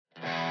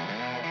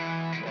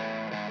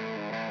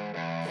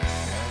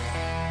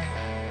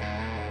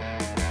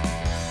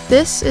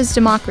This is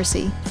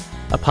Democracy,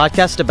 a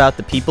podcast about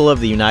the people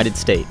of the United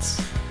States.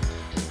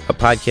 A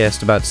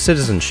podcast about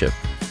citizenship,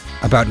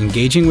 about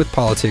engaging with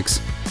politics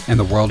and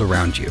the world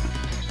around you.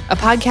 A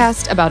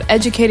podcast about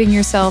educating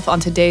yourself on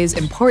today's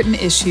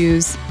important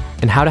issues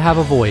and how to have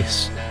a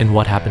voice in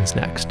what happens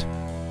next.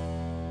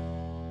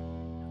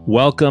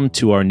 Welcome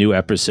to our new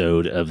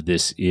episode of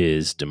This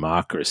is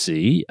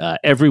Democracy.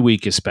 Every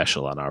week is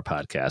special on our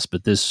podcast,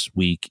 but this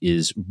week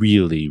is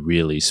really,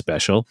 really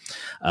special.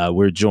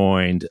 We're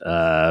joined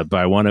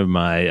by one of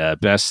my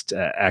best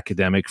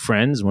academic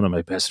friends, one of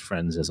my best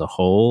friends as a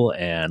whole,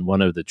 and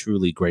one of the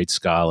truly great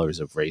scholars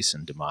of race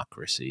and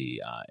democracy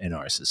in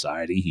our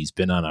society. He's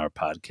been on our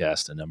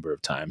podcast a number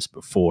of times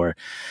before,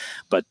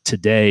 but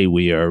today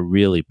we are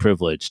really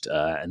privileged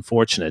and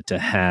fortunate to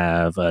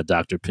have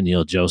Dr.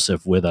 Peniel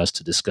Joseph with us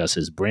to discuss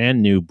his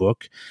brand new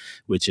book,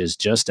 which is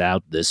just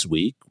out this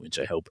week, which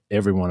I hope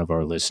every one of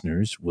our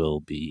listeners will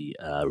be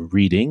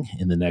reading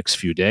in the next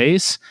few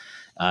days.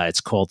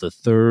 It's called The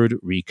Third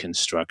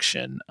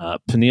Reconstruction.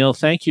 Peniel,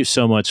 thank you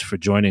so much for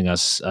joining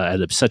us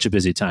at such a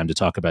busy time to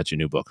talk about your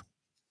new book.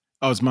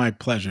 Oh, it's my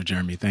pleasure,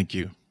 Jeremy. Thank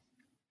you.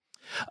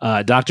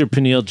 Dr.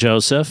 Peniel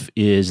Joseph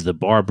is the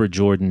Barbara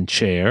Jordan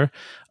Chair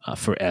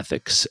for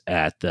Ethics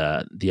at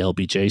the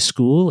LBJ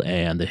School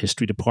and the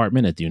History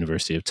Department at the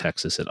University of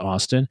Texas at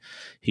Austin.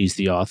 He's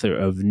the author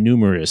of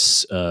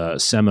numerous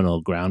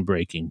seminal,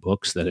 groundbreaking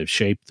books that have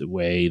shaped the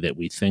way that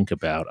we think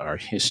about our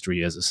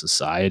history as a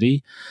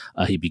society.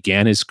 He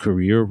began his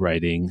career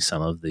writing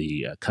some of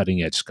the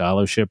cutting-edge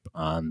scholarship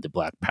on the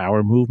Black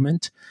Power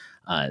movement,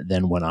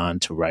 then went on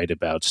to write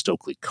about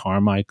Stokely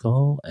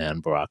Carmichael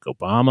and Barack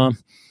Obama.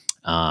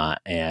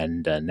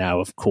 And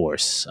now, of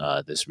course,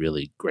 this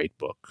really great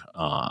book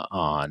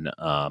on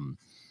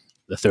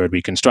the Third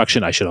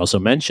Reconstruction. I should also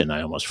mention,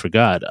 I almost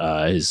forgot,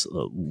 his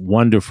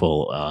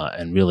wonderful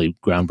and really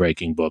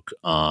groundbreaking book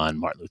on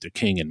Martin Luther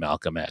King and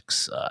Malcolm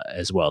X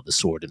as well, The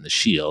Sword and the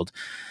Shield.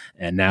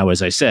 And now,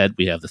 as I said,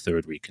 we have the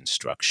Third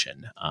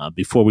Reconstruction.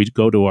 Before we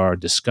go to our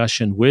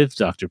discussion with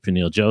Dr.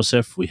 Peniel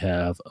Joseph, we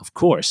have, of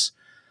course,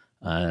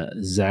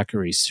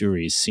 Zachary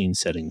Suri's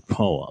scene-setting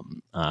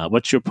poem.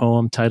 What's your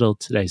poem titled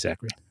today,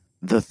 Zachary?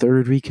 The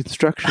Third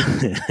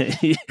Reconstruction.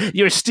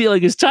 You're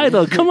stealing his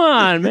title. Come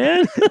on,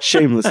 man.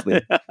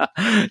 Shamelessly.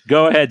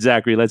 Go ahead,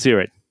 Zachary. Let's hear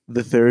it.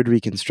 The Third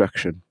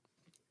Reconstruction.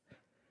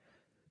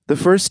 The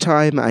first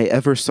time I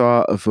ever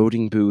saw a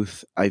voting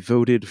booth, I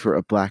voted for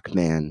a black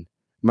man.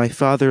 My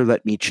father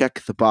let me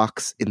check the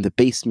box in the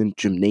basement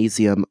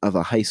gymnasium of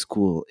a high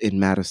school in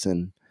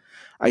Madison.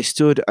 I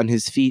stood on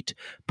his feet,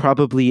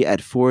 probably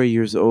at 4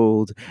 years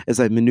old, as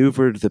I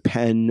maneuvered the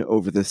pen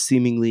over the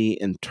seemingly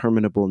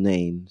interminable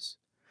names.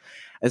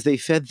 As they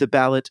fed the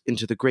ballot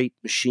into the great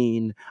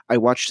machine, I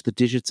watched the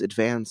digits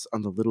advance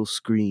on the little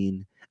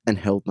screen and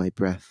held my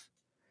breath.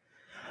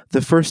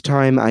 The first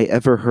time I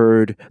ever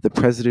heard the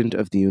President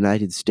of the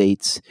United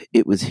States,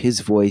 it was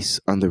his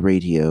voice on the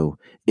radio.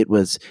 It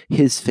was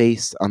his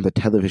face on the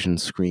television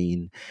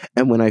screen.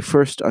 And when I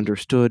first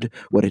understood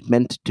what it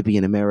meant to be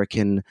an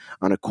American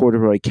on a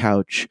corduroy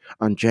couch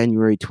on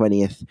January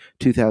 20th,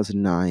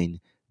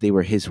 2009, they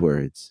were his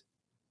words.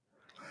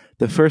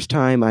 The first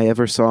time I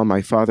ever saw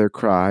my father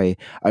cry,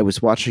 I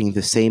was watching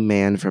the same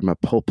man from a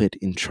pulpit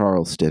in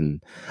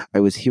Charleston. I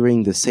was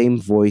hearing the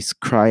same voice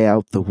cry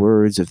out the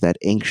words of that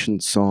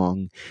ancient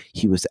song.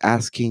 He was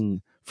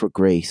asking for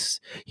grace.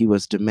 He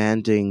was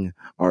demanding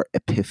our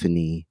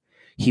epiphany.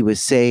 He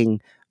was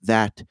saying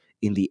that,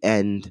 in the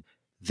end,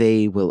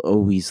 they will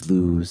always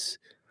lose.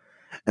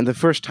 And the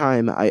first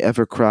time I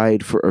ever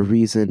cried for a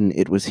reason,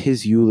 it was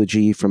his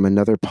eulogy from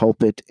another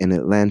pulpit in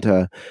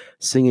Atlanta,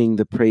 singing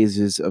the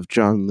praises of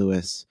John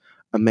Lewis,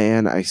 a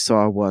man I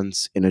saw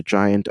once in a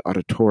giant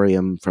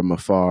auditorium from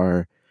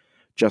afar,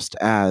 just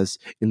as,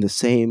 in the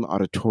same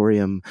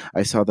auditorium,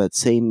 I saw that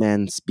same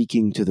man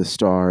speaking to the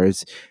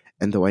stars,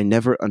 and though I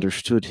never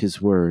understood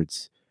his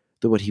words,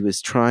 though what he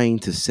was trying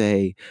to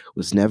say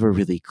was never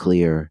really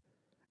clear,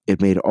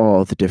 it made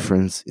all the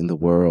difference in the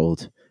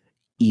world,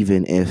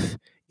 even if,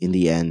 in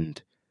the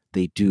end,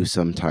 they do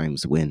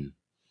sometimes win.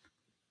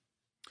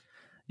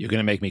 You're going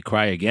to make me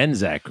cry again,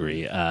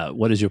 Zachary.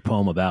 What is your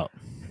poem about?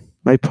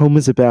 My poem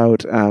is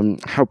about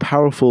how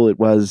powerful it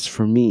was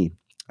for me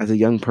as a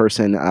young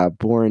person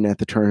born at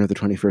the turn of the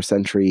 21st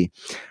century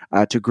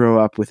to grow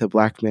up with a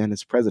black man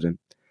as president.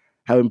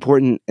 How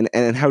important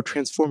and how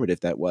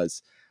transformative that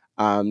was.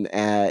 And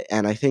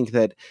I think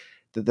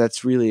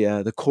that's really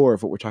the core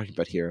of what we're talking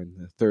about here in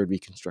the Third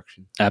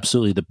Reconstruction.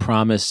 Absolutely, the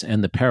promise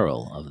and the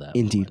peril of that.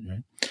 Indeed. Moment,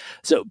 right?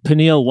 So,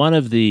 Peniel, one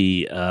of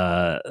the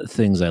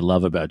things I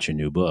love about your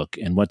new book,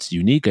 and what's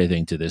unique, I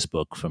think, to this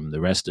book from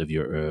the rest of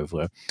your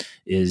oeuvre,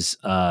 is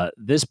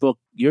this book,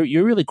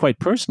 you're really quite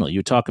personal.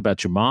 You talk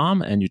about your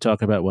mom, and you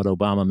talk about what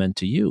Obama meant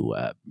to you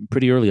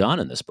pretty early on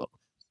in this book.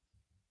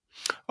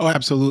 Oh,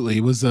 absolutely.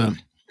 It was,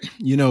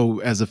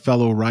 as a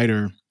fellow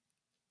writer,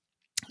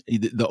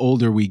 the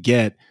older we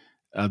get,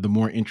 the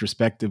more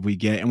introspective we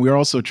get. And we're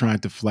also trying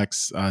to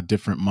flex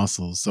different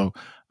muscles. So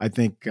I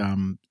think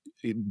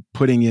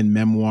putting in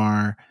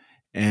memoir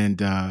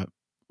and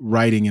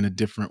writing in a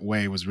different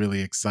way was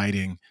really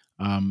exciting.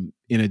 In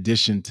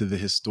addition to the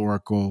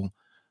historical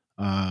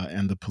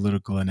and the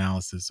political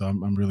analysis, so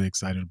I'm really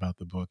excited about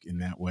the book in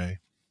that way.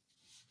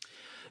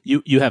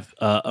 You have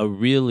a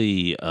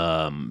really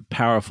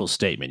powerful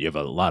statement. You have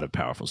a lot of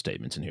powerful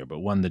statements in here, but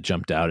one that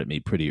jumped out at me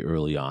pretty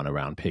early on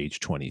around page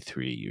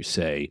 23. You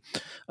say,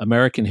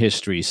 American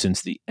history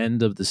since the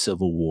end of the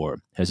Civil War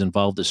has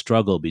involved a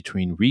struggle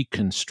between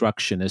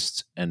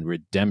Reconstructionists and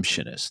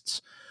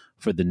Redemptionists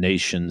for the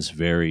nation's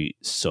very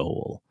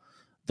soul.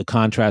 The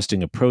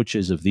contrasting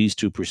approaches of these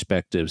two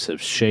perspectives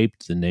have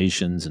shaped the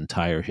nation's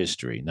entire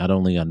history, not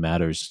only on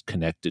matters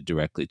connected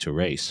directly to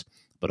race,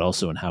 but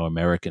also in how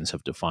Americans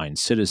have defined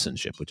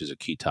citizenship, which is a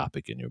key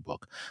topic in your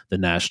book, the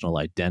national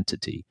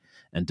identity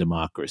and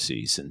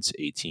democracy since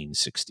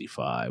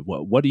 1865.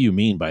 What do you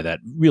mean by that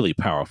really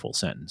powerful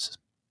sentence?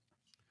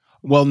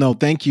 Well, no,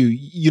 thank you.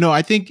 You know,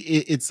 I think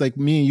it's like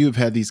me and you have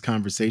had these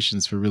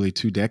conversations for really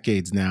 2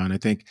 decades now. And I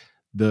think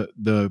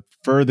the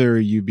further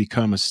you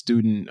become a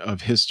student of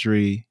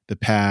history, the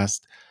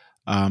past,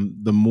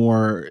 the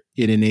more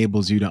it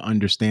enables you to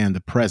understand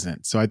the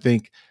present. So I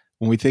think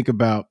when we think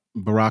about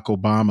Barack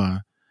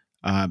Obama,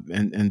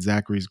 and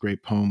Zachary's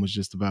great poem was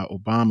just about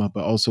Obama,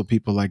 but also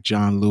people like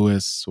John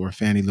Lewis or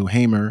Fannie Lou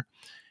Hamer.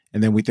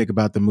 And then we think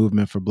about the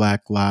movement for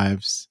Black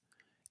lives.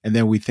 And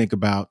then we think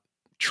about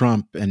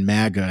Trump and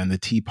MAGA and the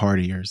Tea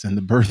Partiers and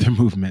the birther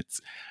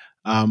movements.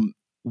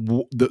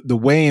 The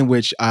way in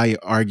which I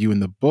argue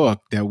in the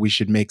book that we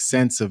should make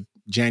sense of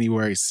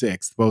January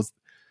 6th, both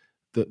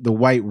the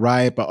white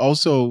riot, but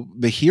also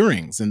the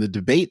hearings and the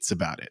debates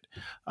about it.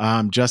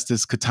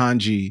 Justice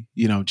Ketanji,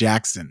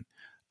 Jackson.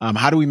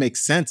 How do we make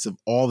sense of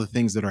all the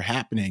things that are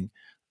happening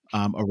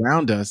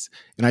around us?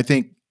 And I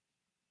think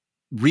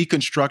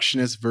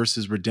Reconstructionist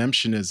versus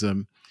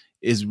Redemptionism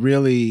is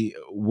really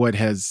what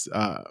has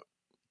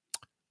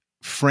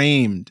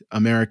framed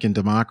American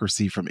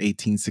democracy from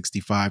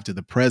 1865 to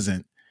the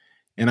present.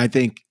 And I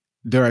think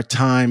there are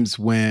times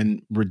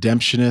when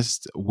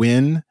Redemptionists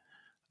win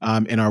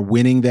and are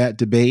winning that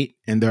debate,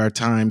 and there are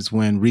times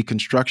when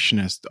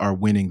Reconstructionists are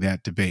winning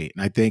that debate.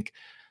 And I think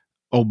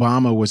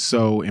Obama was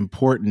so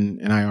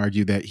important, and I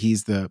argue that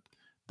he's the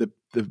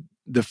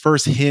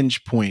first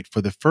hinge point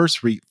for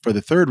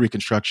the third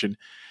Reconstruction,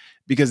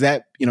 because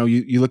that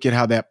you look at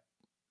how that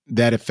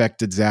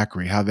affected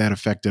Zachary, how that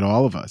affected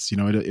all of us.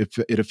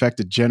 It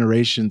affected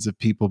generations of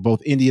people,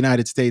 both in the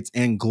United States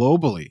and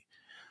globally,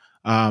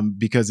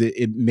 because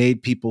it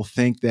made people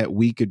think that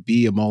we could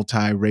be a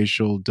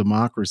multiracial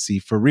democracy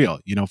for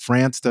real.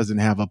 France doesn't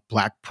have a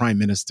Black prime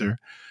minister.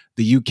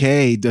 The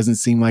UK doesn't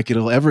seem like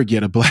it'll ever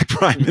get a Black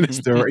prime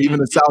minister or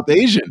even a South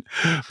Asian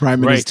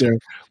prime minister,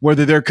 right,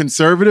 whether they're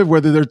conservative,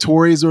 whether they're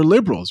Tories or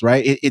liberals,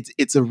 right?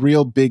 It's a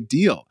real big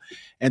deal.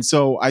 And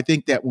so I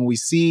think that when we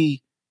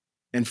see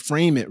and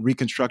frame it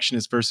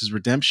Reconstructionist versus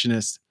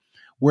Redemptionist,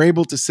 we're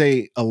able to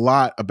say a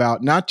lot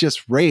about not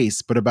just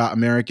race, but about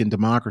American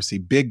democracy,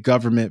 big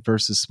government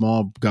versus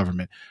small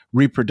government,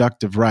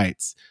 reproductive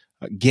rights,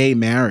 gay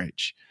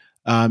marriage.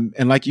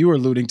 And like you were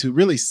alluding to,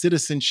 really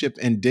citizenship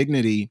and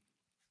dignity.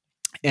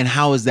 And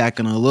how is that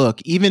going to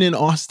look, even in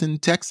Austin,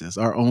 Texas,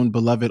 our own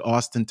beloved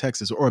Austin,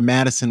 Texas, or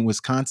Madison,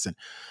 Wisconsin?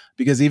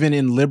 Because even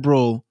in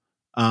liberal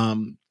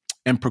and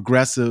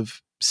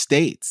progressive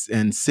states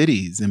and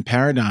cities and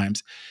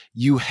paradigms,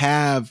 you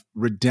have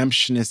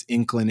redemptionist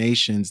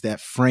inclinations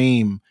that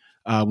frame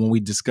when we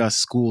discuss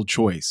school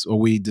choice, or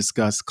we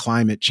discuss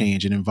climate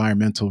change and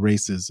environmental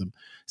racism,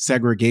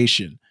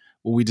 segregation,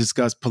 when we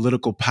discuss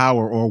political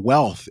power or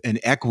wealth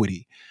and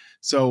equity.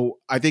 So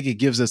I think it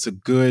gives us a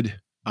good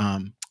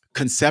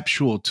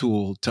conceptual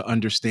tool to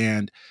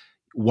understand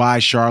why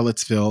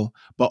Charlottesville,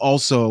 but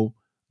also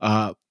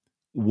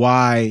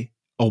why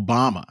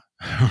Obama,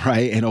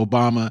 right? And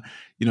Obama,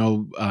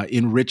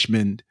 in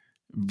Richmond,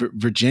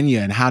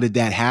 Virginia, and how did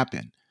that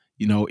happen?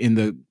 In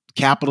the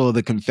capital of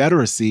the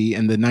Confederacy,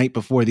 and the night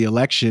before the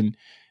election,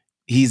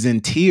 he's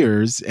in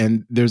tears,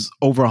 and there's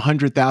over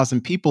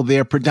 100,000 people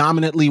there,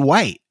 predominantly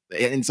white.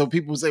 And so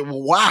people say,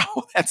 well, wow,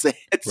 that's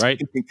right.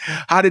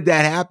 How did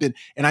that happen?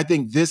 And I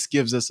think this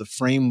gives us a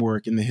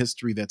framework in the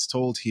history that's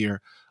told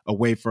here, a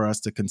way for us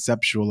to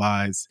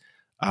conceptualize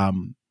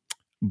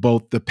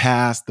both the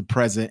past, the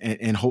present,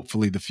 and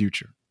hopefully the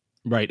future.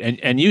 Right.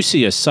 And you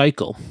see a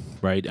cycle,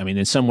 right? I mean,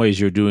 in some ways,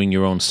 you're doing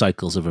your own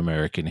cycles of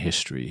American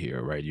history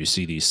here, right? You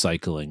see these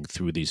cycling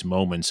through these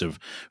moments of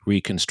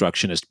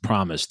Reconstructionist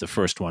promise, the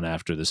first one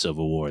after the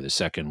Civil War, the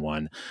second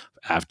one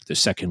after the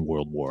Second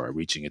World War,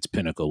 reaching its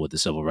pinnacle with the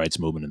Civil Rights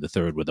Movement, and the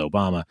third with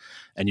Obama.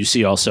 And you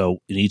see also,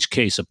 in each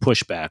case, a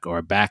pushback or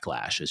a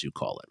backlash, as you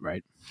call it,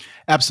 right?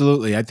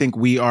 Absolutely. I think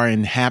we are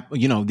in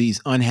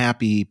these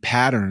unhappy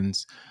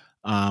patterns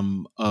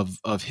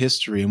of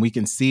history, and we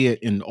can see it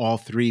in all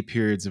 3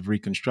 periods of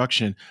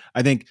Reconstruction.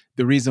 I think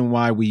the reason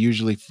why we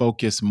usually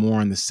focus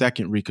more on the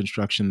second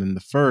Reconstruction than the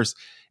first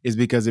is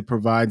because it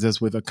provides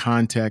us with a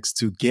context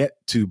to get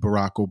to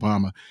Barack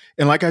Obama.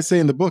 And like I say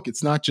in the book,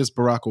 it's not just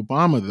Barack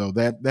Obama, though.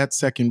 That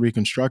second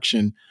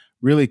Reconstruction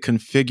really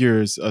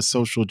configures a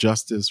social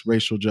justice,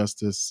 racial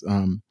justice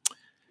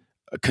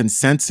a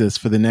consensus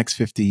for the next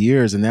 50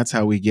 years. And that's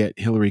how we get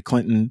Hillary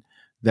Clinton.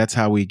 That's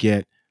how we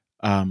get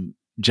John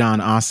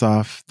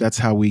Ossoff. That's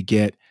how we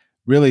get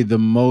really the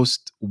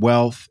most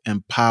wealth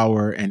and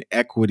power and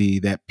equity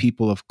that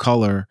people of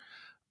color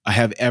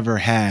have ever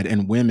had,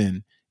 and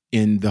women,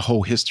 in the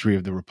whole history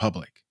of the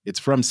Republic. It's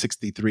from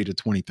 63 to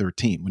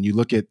 2013. When you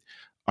look at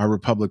our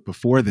Republic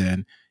before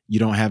then, you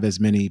don't have as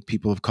many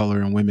people of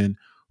color and women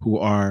who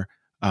are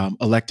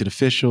elected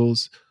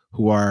officials,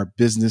 who are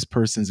business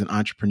persons and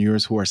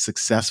entrepreneurs, who are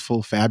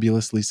successful,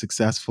 fabulously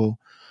successful,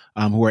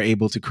 who are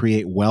able to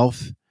create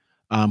wealth,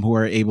 who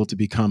are able to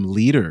become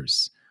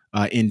leaders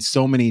in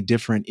so many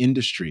different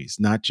industries,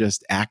 not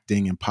just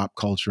acting and pop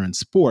culture and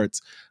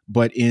sports,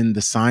 but in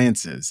the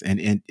sciences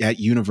and at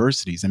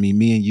universities. I mean,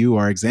 me and you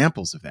are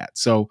examples of that.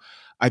 So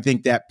I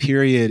think that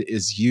period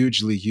is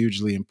hugely,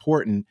 hugely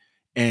important.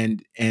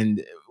 And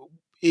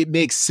it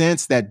makes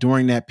sense that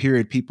during that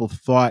period, people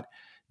thought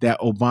that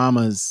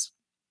Obama's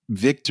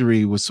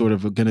victory was sort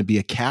of going to be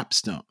a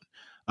capstone.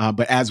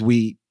 But as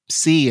we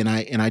see, and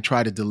I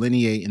try to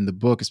delineate in the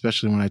book,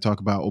 especially when I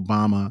talk about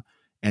Obama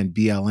and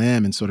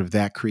BLM and sort of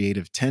that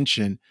creative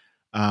tension,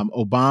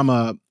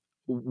 Obama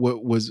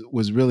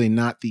was really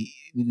not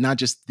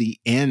just the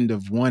end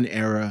of one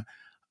era,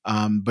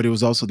 but it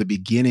was also the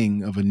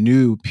beginning of a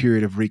new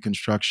period of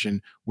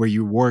Reconstruction where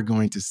you were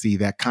going to see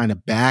that kind of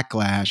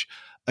backlash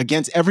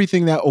against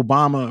everything that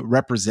Obama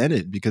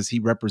represented, because he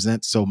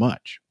represents so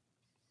much.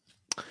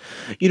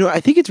 You know, I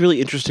think it's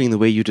really interesting the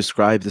way you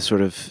describe the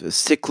sort of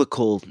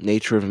cyclical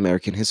nature of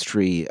American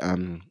history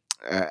and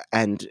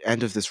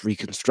of this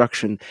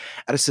Reconstruction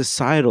at a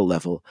societal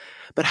level.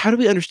 But how do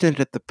we understand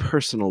it at the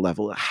personal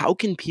level? How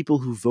can people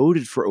who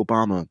voted for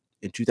Obama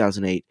in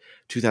 2008,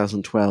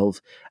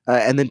 2012,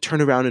 and then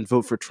turn around and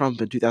vote for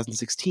Trump in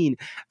 2016,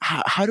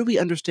 how do we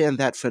understand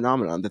that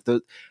phenomenon,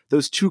 that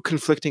those two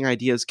conflicting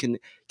ideas can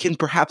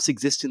perhaps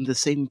exist in the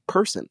same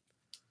person?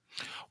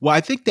 Well,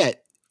 I think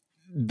that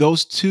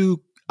those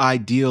two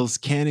ideals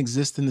can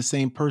exist in the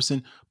same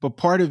person, but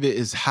part of it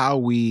is how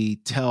we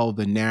tell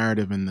the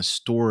narrative and the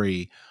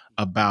story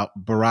about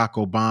Barack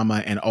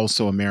Obama and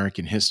also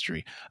American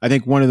history. I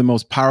think one of the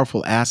most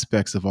powerful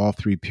aspects of all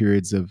three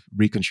periods of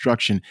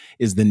Reconstruction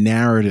is the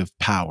narrative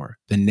power,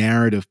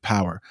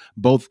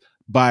 both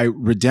by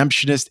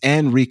redemptionist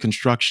and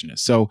Reconstructionist.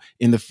 So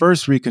in the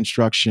first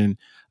Reconstruction,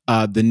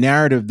 the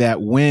narrative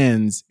that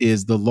wins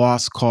is the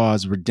lost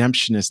cause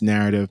redemptionist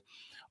narrative,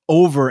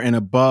 over and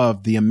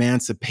above the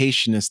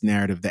emancipationist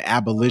narrative, the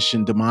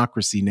abolition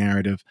democracy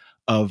narrative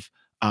of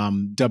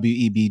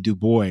W.E.B. Du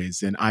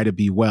Bois and Ida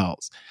B.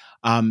 Wells.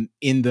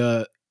 In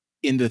the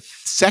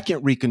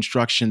second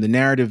Reconstruction, the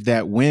narrative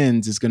that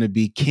wins is going to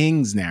be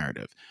King's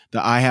narrative,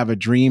 the I Have a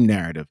Dream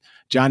narrative,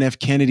 John F.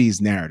 Kennedy's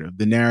narrative,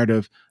 the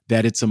narrative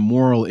that it's a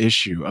moral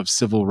issue of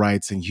civil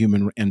rights and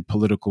human and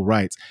political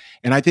rights.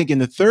 And I think in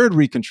the third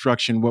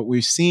Reconstruction, what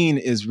we've seen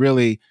is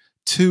really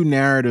two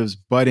narratives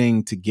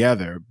budding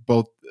together,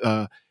 both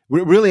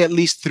really at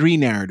least three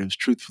narratives,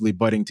 truthfully,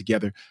 budding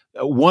together.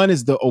 One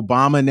is the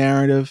Obama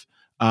narrative.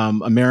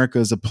 America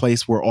is a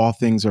place where all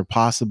things are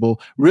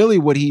possible. Really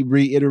what he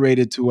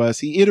reiterated to us,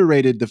 he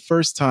iterated the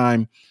first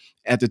time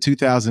at the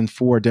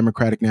 2004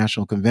 Democratic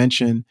National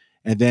Convention,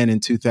 and then in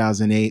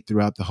 2008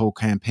 throughout the whole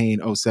campaign,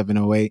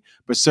 07, 08,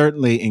 but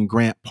certainly in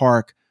Grant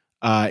Park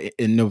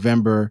in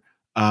November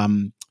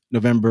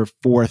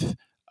 4th,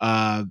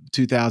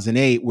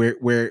 2008,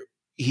 where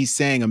he's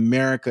saying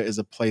America is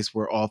a place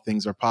where all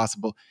things are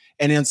possible.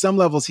 And on some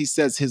levels, he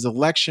says his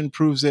election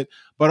proves it,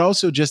 but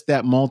also just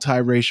that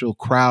multiracial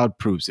crowd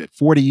proves it.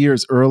 40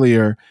 years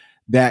earlier,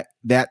 that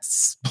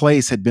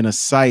place had been a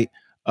site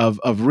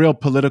of real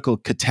political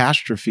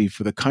catastrophe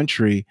for the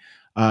country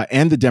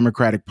and the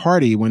Democratic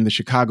Party when the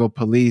Chicago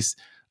police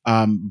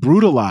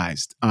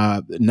brutalized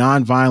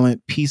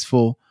nonviolent,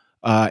 peaceful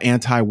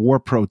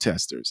anti-war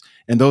protesters.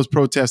 And those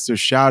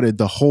protesters shouted,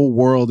 "The whole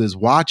world is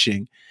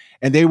watching."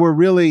 And they were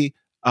really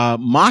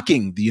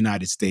mocking the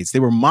United States. They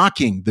were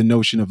mocking the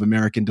notion of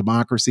American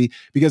democracy,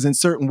 because in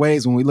certain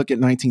ways, when we look at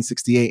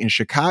 1968 in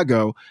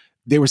Chicago,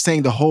 they were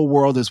saying the whole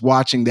world is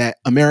watching, that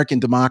American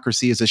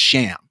democracy is a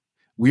sham.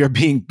 We are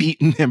being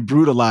beaten and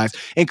brutalized,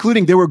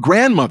 including there were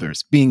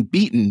grandmothers being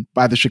beaten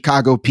by the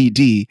Chicago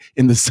PD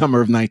in the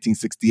summer of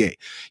 1968.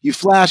 You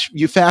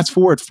fast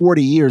forward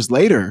 40 years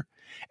later,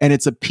 and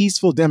it's a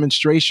peaceful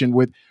demonstration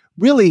with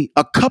really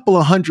a couple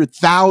of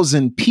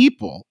 100,000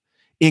 people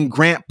in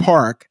Grant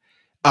Park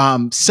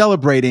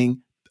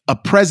celebrating a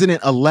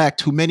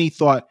president-elect who many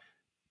thought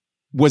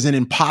was an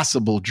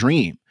impossible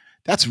dream.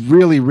 That's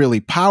really, really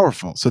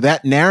powerful. So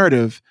that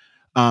narrative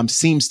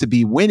seems to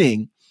be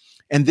winning.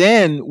 And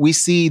then we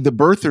see the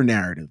birther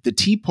narrative, the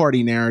Tea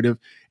Party narrative,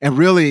 and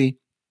really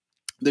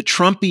the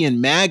Trumpian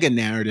MAGA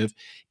narrative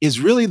is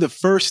really the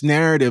first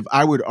narrative,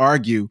 I would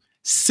argue,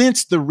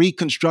 since the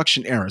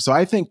Reconstruction era. So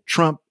I think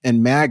Trump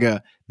and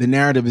MAGA, the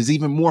narrative is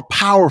even more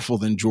powerful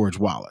than George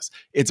Wallace.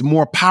 It's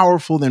more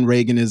powerful than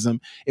Reaganism.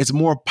 It's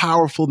more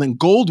powerful than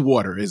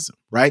Goldwaterism,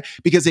 right?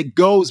 Because it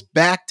goes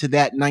back to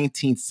that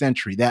 19th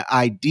century, that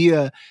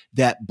idea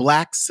that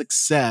Black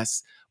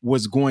success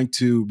was going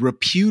to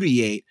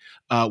repudiate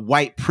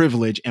white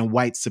privilege and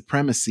white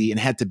supremacy and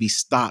had to be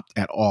stopped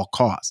at all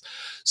costs.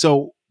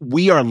 So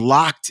we are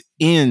locked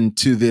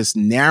into this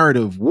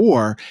narrative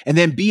war. And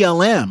then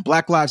BLM,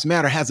 Black Lives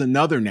Matter, has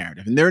another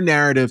narrative. And their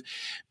narrative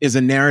is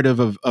a narrative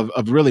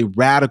of really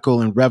radical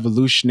and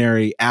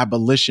revolutionary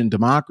abolition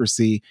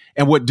democracy.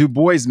 And what Du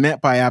Bois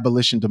meant by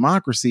abolition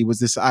democracy was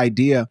this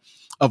idea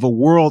of a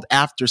world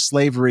after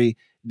slavery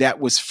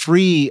that was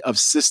free of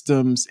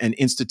systems and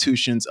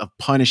institutions of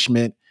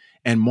punishment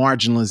and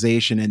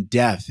marginalization and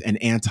death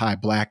and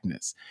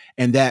anti-Blackness.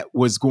 And that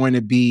was going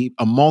to be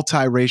a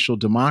multiracial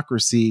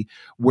democracy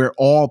where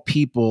all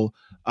people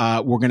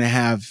were going to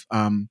have,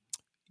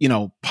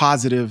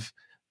 positive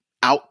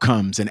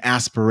outcomes and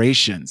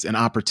aspirations and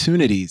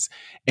opportunities.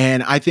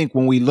 And I think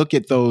when we look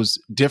at those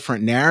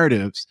different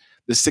narratives,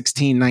 the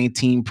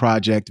 1619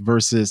 Project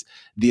versus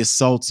the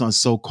assaults on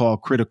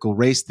so-called critical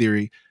race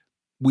theory,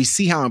 we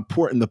see how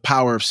important the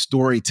power of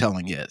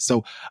storytelling is.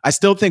 So I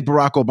still think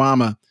Barack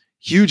Obama,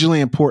 hugely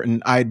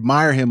important. I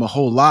admire him a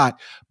whole lot.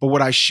 But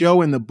what I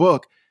show in the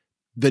book,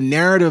 the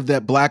narrative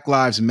that Black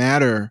Lives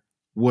Matter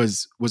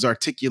was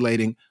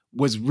articulating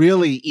was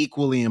really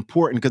equally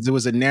important because it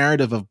was a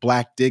narrative of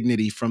Black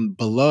dignity from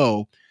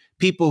below,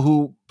 people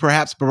who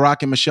perhaps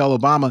Barack and Michelle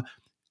Obama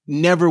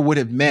never would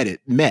have met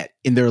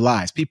in their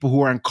lives, people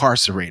who are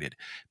incarcerated,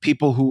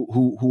 people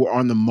who are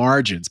on the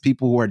margins,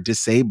 people who are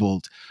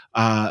disabled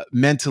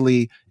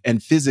mentally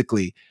and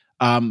physically,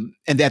 and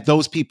that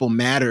those people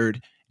mattered,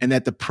 and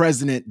that the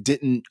president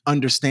didn't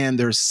understand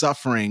their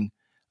suffering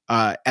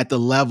at the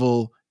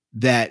level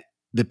that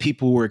the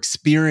people who were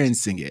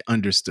experiencing it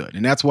understood.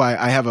 And that's why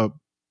I have a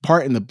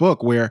part in the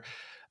book where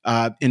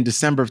in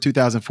December of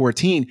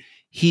 2014,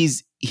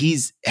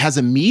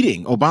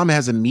 Obama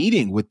has a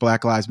meeting with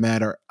Black Lives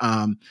Matter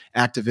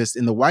activists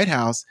in the White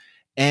House,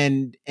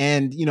 and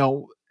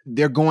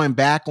they're going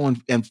back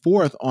on and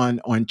forth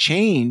on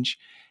change.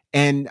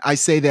 And I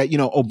say that,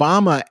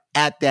 Obama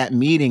at that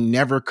meeting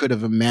never could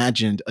have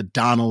imagined a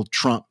Donald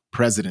Trump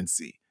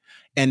presidency.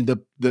 And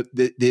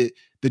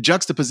the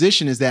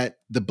juxtaposition is that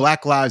the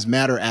Black Lives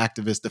Matter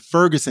activists, the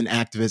Ferguson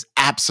activists,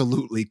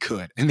 absolutely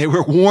could. And they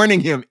were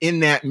warning him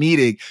in that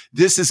meeting,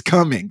 this is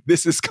coming.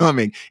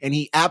 And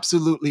he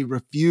absolutely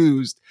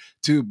refused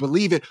to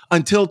believe it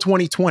until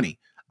 2020.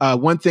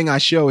 One thing I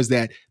show is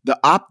that the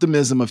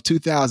optimism of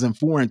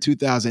 2004 and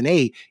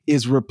 2008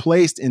 is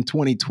replaced in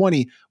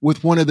 2020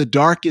 with one of the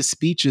darkest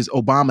speeches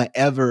Obama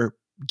ever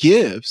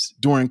gives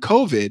during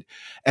COVID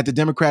at the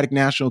Democratic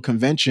National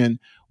Convention,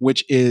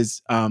 which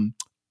is,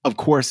 of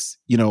course,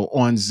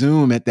 on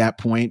Zoom at that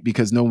point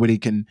because nobody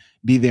can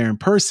be there in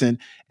person.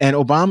 And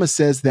Obama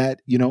says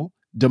that,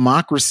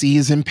 democracy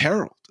is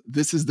imperiled.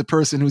 This is the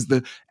person who's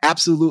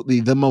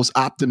absolutely the most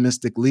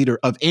optimistic leader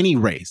of any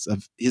race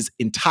of his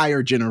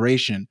entire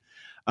generation.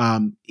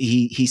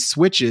 He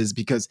switches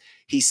because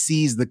he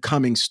sees the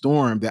coming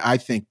storm that I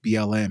think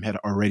BLM had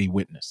already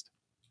witnessed.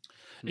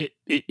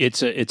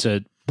 It's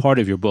a part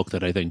of your book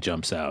that I think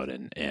jumps out,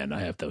 and I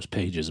have those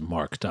pages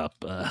marked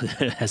up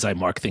as I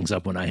mark things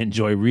up when I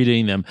enjoy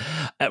reading them.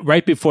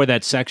 Right before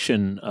that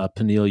section,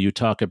 Peniel, you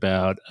talk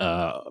about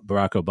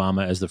Barack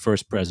Obama as the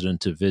first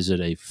president to visit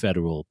a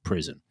federal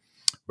prison.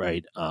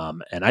 Right.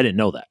 And I didn't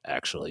know that,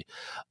 actually.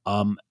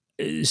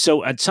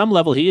 So at some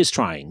level, he is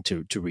trying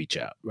to reach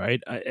out.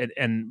 Right.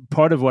 And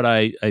part of what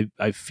I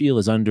feel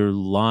is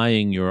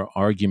underlying your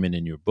argument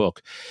in your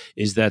book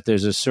is that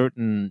there's a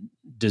certain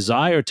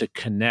desire to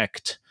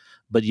connect,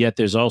 but yet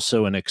there's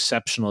also an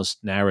exceptionalist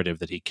narrative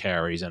that he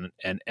carries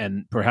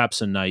and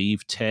perhaps a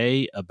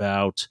naivete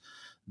about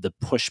the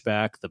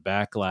pushback, the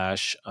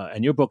backlash.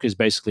 And your book is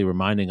basically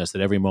reminding us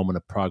that every moment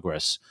of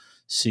progress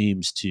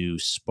seems to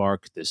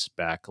spark this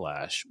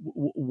backlash.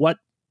 What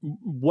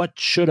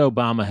should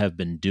Obama have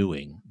been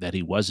doing that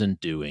he wasn't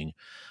doing,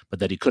 but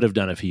that he could have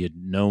done if he had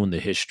known the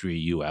history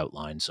you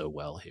outlined so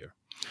well here?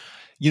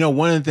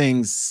 One of the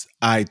things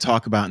I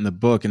talk about in the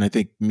book, and I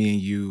think me and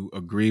you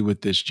agree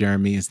with this,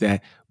 Jeremy, is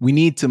that we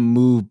need to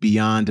move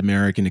beyond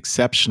American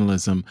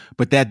exceptionalism,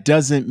 but that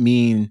doesn't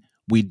mean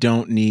we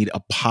don't need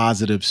a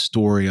positive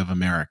story of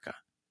America.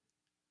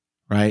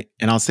 Right.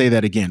 And I'll say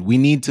that again. We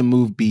need to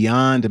move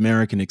beyond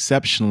American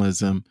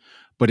exceptionalism,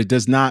 but it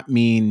does not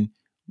mean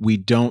we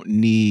don't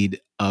need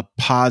a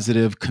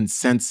positive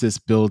consensus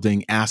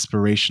building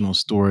aspirational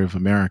story of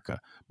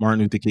America. Martin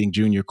Luther King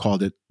Jr.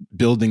 called it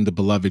building the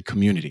beloved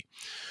community.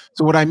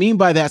 So what I mean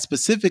by that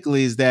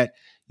specifically is that,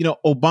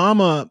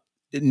 Obama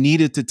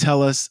needed to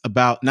tell us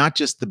about not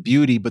just the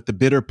beauty, but the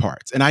bitter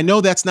parts. And I know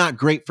that's not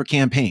great for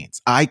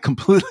campaigns. I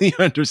completely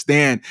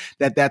understand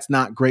that that's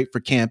not great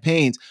for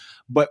campaigns.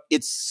 But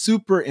it's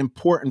super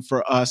important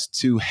for us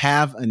to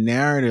have a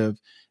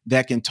narrative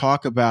that can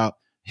talk about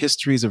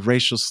histories of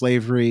racial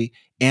slavery,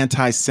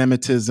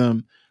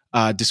 anti-Semitism,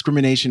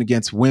 discrimination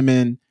against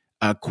women,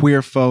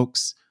 queer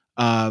folks,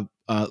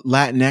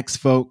 Latinx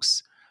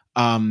folks,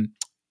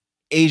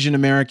 Asian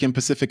American,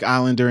 Pacific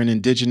Islander and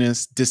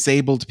Indigenous,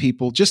 disabled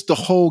people, just the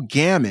whole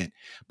gamut,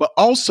 but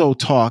also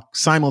talk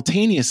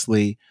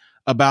simultaneously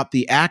about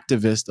the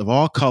activists of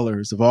all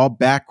colors, of all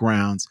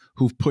backgrounds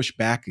who've pushed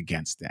back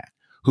against that,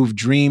 who've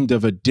dreamed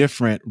of a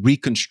different,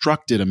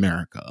 reconstructed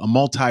America, a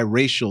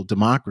multiracial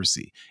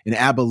democracy, an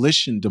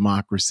abolition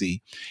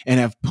democracy, and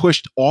have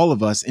pushed all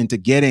of us into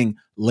getting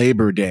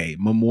Labor Day,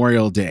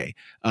 Memorial Day,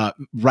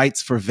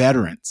 rights for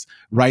veterans,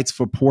 rights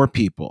for poor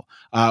people,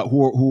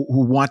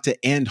 who want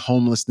to end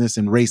homelessness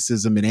and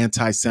racism and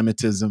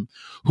anti-Semitism,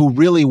 who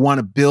really want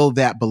to build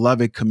that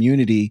beloved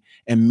community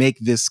and make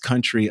this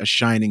country a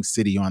shining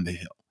city on the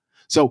hill.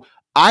 So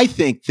I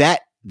think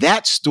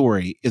that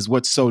story is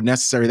what's so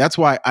necessary. That's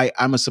why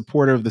I'm a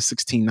supporter of the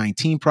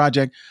 1619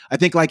 Project. I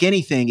think, like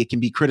anything, it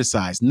can be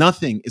criticized.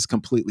 Nothing is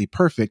completely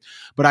perfect,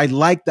 but I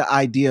like the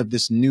idea of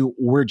this new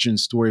origin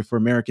story for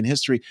American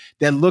history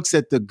that looks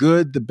at the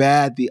good, the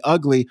bad, the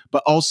ugly,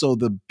 but also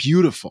the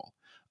beautiful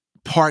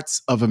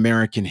parts of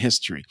American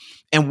history.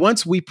 And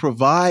once we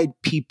provide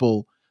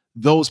people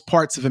those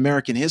parts of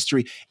American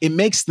history, it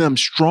makes them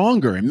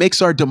stronger. It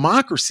makes our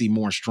democracy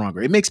more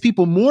stronger. It makes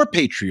people more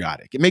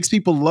patriotic. It makes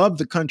people love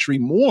the country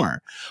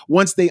more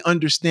once they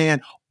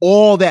understand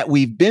all that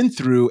we've been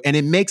through. And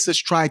it makes us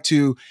try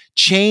to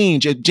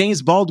change.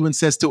 James Baldwin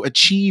says, to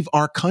achieve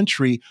our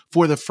country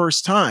for the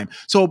first time.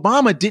 So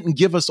Obama didn't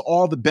give us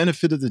all the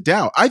benefit of the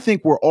doubt. I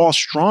think we're all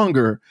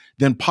stronger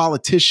than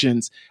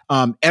politicians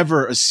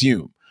ever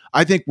assume.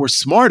 I think we're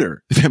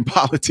smarter than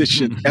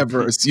politicians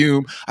ever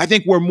assume. I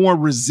think we're more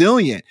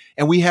resilient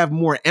and we have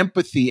more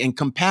empathy and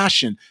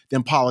compassion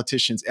than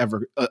politicians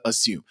ever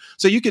assume.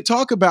 So you could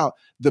talk about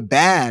the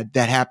bad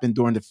that happened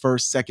during the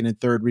first, second,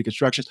 and third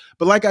Reconstructions.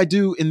 But like I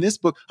do in this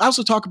book, I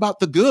also talk about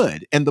the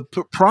good and the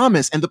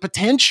promise and the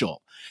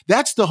potential.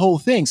 That's the whole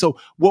thing. So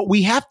what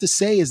we have to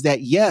say is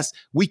that, yes,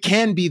 we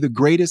can be the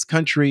greatest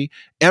country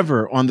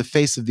ever on the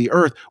face of the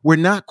earth. We're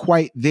not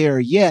quite there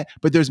yet,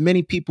 but there's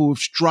many people who've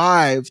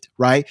strived,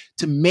 right,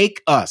 to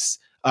make us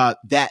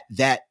that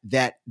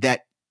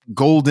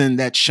golden,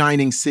 that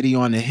shining city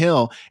on the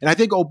hill. And I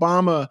think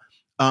Obama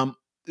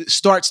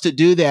starts to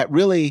do that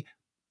really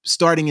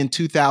starting in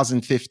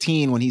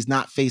 2015, when he's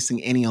not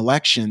facing any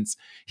elections.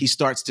 He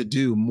starts to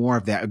do more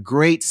of that. A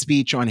great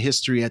speech on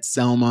history at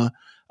Selma,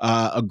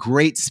 a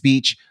great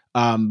speech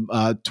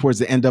towards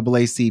the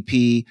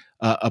NAACP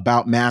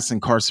about mass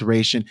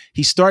incarceration.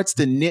 He starts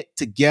to knit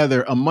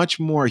together a much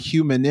more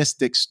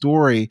humanistic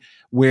story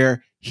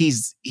where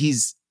he's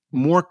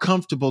more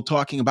comfortable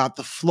talking about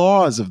the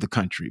flaws of the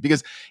country.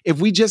 Because if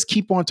we just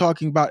keep on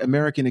talking about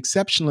American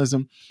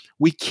exceptionalism,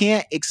 we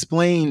can't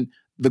explain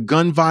the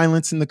gun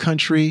violence in the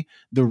country,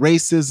 the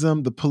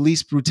racism, the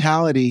police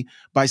brutality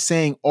by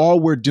saying all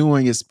we're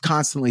doing is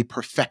constantly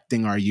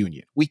perfecting our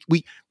union.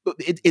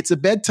 It's a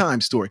bedtime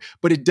story,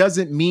 but it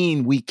doesn't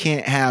mean we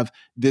can't have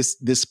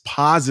this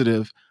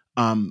positive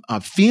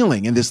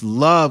feeling and this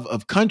love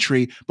of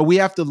country, but we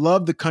have to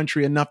love the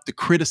country enough to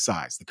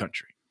criticize the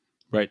country.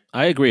 Right.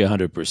 I agree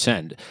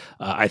 100%.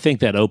 I think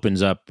that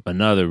opens up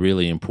another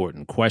really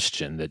important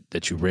question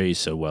that you raise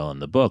so well in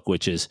the book,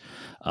 which is,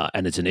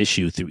 and it's an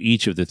issue through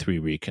each of the three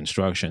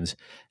reconstructions,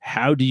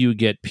 how do you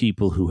get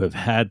people who have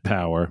had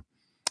power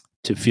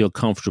to feel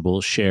comfortable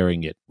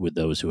sharing it with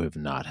those who have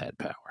not had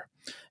power?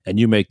 And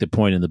you make the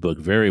point in the book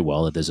very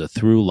well that there's a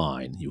through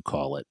line, you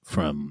call it,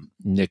 from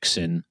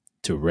Nixon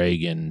to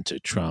Reagan to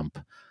Trump,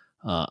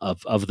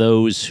 of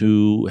those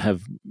who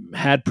have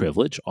had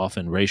privilege,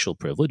 often racial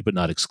privilege, but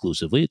not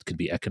exclusively. It can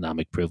be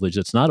economic privilege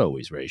that's not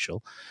always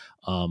racial.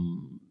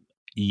 Hoarding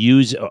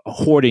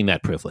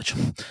that privilege,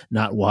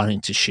 not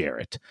wanting to share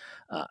it.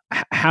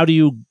 How do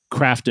you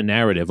craft a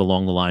narrative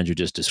along the lines you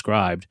just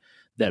described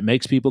that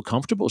makes people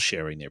comfortable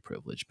sharing their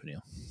privilege,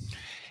 Peniel?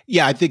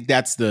 Yeah, I think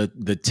that's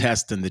the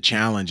test and the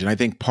challenge. And I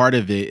think part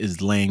of it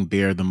is laying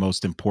bare the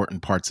most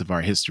important parts of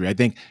our history. I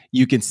think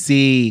you can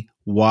see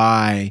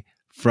why,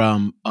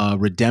 from a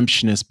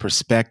redemptionist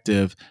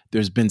perspective,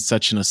 there's been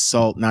such an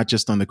assault, not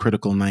just on the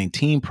Critical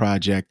 19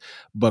 Project,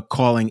 but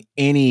calling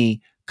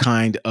any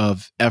kind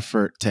of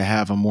effort to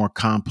have a more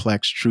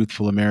complex,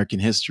 truthful American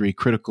history,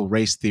 critical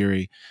race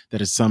theory,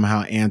 that is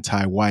somehow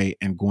anti-white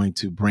and going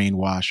to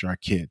brainwash our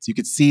kids. You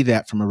could see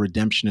that from a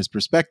redemptionist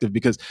perspective,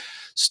 because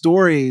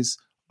stories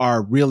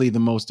are really the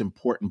most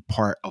important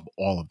part of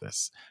all of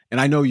this.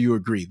 And I know you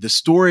agree. The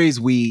stories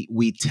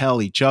we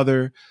tell each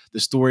other,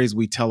 the stories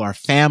we tell our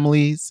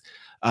families,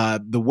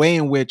 the way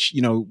in which,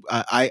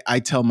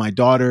 I tell my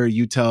daughter,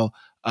 you tell,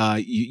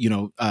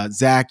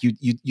 Zach,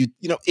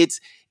 it's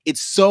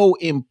so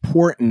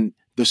important,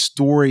 the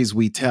stories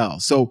we tell.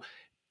 So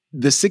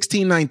the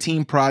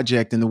 1619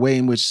 Project and the way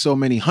in which so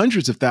many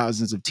hundreds of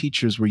thousands of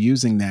teachers were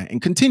using that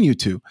and continue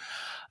to,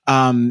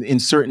 in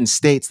certain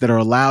states that are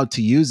allowed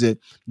to use it,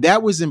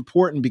 that was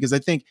important because I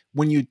think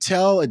when you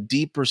tell a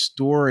deeper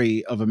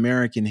story of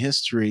American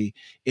history,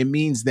 it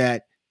means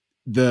that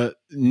the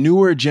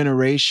newer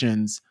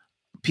generations,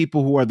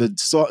 people who are the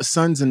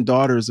sons and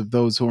daughters of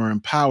those who are in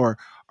power,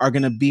 are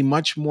going to be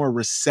much more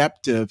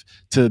receptive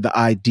to the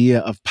idea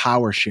of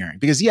power sharing.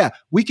 Because, yeah,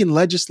 we can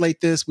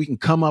legislate this, we can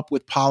come up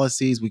with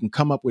policies, we can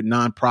come up with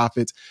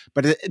nonprofits,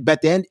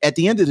 but then at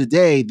the end of the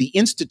day, the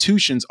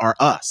institutions are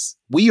us.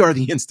 We are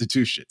the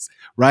institutions,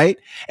 right?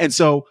 And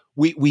so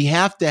we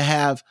have to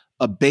have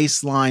a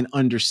baseline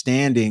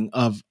understanding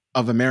of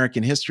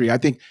American history. I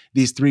think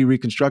these 3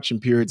 Reconstruction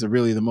periods are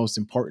really the most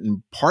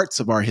important parts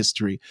of our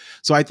history.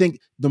 So I think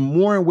the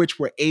more in which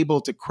we're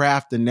able to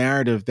craft a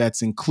narrative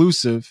that's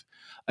inclusive,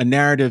 a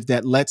narrative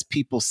that lets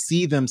people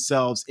see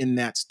themselves in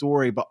that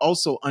story, but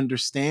also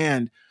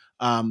understand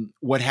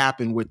what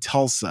happened with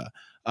Tulsa,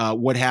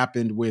 what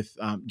happened with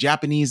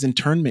Japanese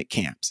internment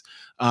camps,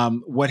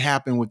 what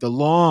happened with the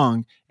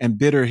long and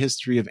bitter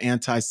history of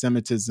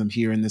anti-Semitism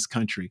here in this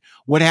country,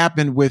 what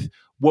happened with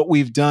what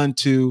we've done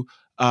to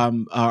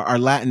our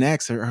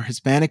Latinx, our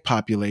Hispanic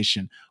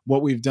population,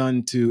 what we've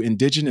done to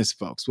indigenous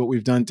folks, what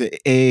we've done to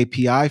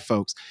AAPI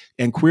folks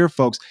and queer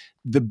folks,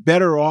 the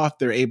better off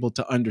they're able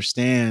to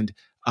understand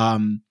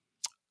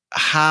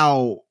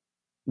how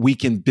we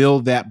can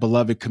build that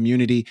beloved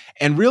community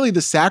and really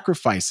the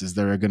sacrifices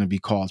that are going to be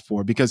called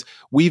for, because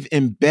we've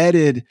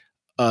embedded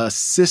a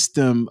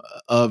system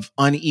of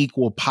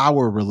unequal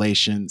power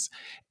relations.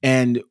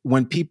 And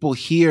when people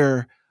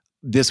hear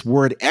this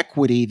word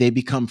equity, they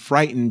become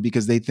frightened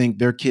because they think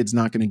their kid's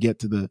not going to get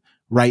to the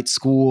right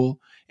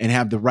school and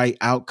have the right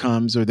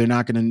outcomes, or they're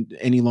not going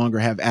to any longer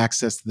have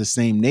access to the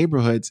same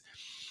neighborhoods.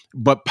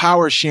 But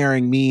power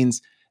sharing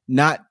means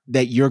not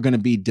that you're going to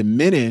be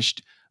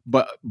diminished,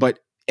 but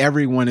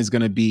everyone is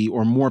going to be,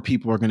 or more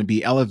people are going to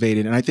be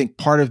elevated. And I think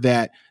part of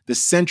that, the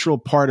central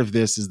part of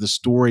this, is the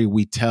story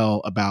we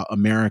tell about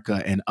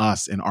America and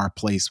us and our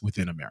place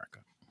within America.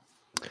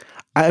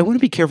 I want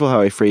to be careful how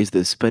I phrase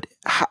this, but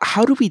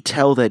how do we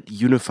tell that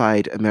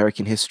unified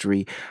American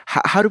history?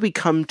 How do we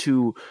come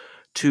to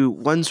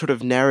one sort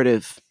of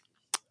narrative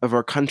of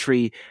our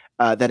country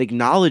that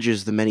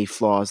acknowledges the many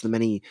flaws, the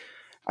many,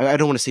 I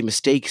don't want to say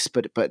mistakes,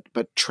 but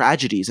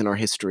tragedies in our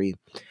history,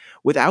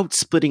 without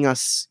splitting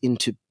us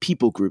into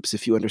people groups,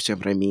 if you understand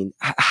what I mean?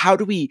 How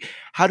do we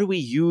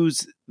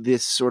use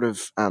this sort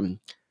of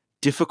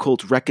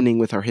difficult reckoning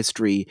with our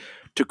history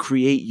to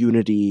create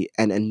unity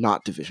and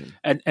not division?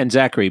 And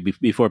Zachary,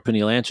 before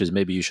Peniel answers,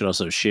 maybe you should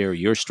also share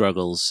your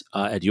struggles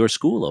at your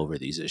school over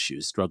these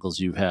issues, struggles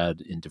you've had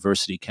in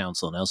Diversity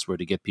Council and elsewhere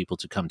to get people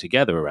to come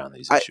together around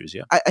these issues.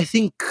 Yeah, I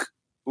think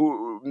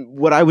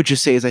what I would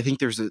just say is I think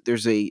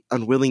there's a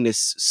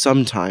unwillingness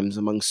sometimes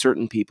among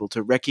certain people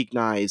to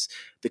recognize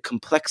the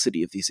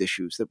complexity of these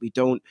issues, that we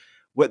don't,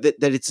 that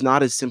it's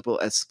not as simple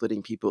as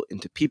splitting people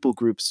into people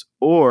groups,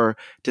 or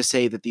to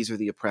say that these are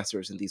the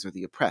oppressors and these are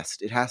the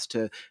oppressed. It has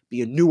to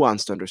be a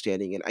nuanced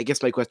understanding. And I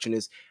guess my question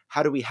is,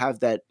 how do we have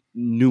that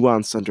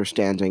nuanced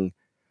understanding,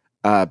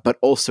 but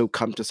also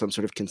come to some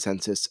sort of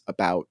consensus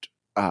about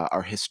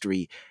our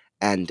history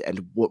and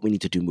what we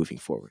need to do moving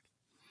forward?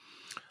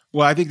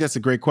 Well, I think that's a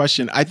great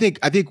question. I think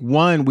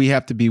one, we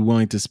have to be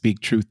willing to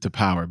speak truth to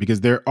power,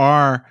 because there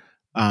are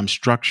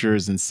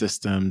structures and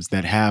systems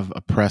that have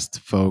oppressed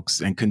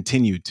folks and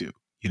continue to,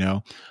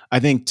 I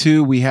think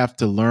 2, we have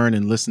to learn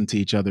and listen to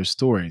each other's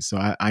stories. So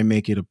I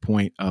make it a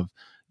point of,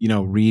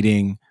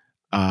 reading,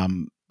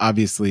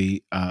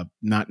 obviously,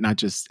 not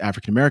just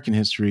African-American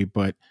history,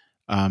 but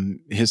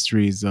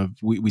histories of,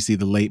 we see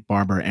the late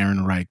Barbara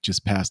Ehrenreich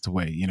just passed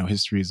away,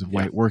 histories of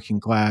white working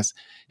class,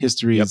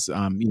 histories,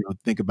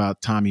 think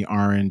about Tommy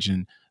Orange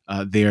and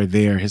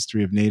their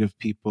history of Native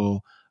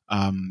people,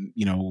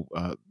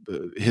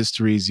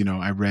 histories,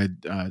 I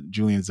read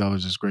Julian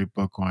Zeller's great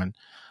book on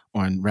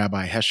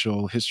Rabbi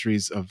Heschel,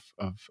 histories of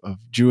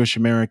Jewish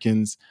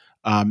Americans,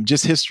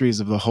 just histories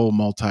of the whole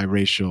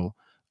multiracial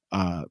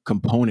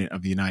component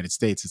of the United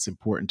States. It's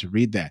important to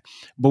read that.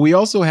 But we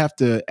also have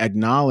to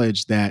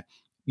acknowledge that,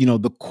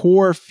 the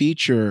core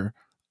feature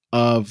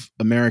of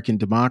American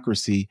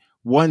democracy,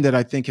 one that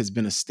I think has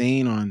been a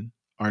stain on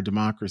our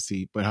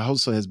democracy, but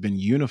also has been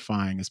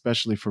unifying,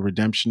 especially for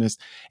redemptionists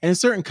and in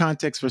certain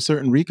contexts for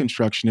certain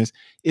Reconstructionists,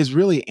 is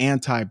really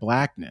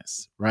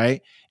anti-Blackness,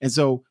 right? And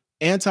so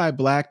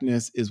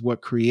anti-Blackness is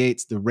what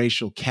creates the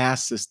racial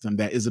caste system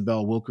that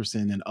Isabel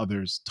Wilkerson and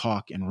others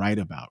talk and write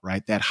about,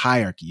 right? That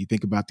hierarchy. You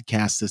think about the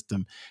caste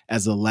system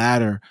as a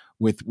ladder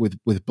with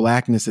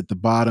Blackness at the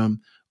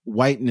bottom,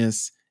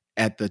 whiteness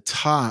at the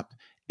top,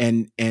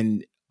 and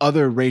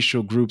other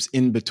racial groups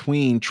in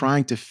between,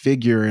 trying to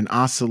figure and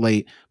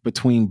oscillate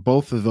between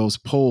both of those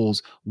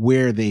poles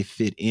where they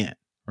fit in,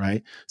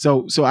 right?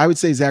 So I would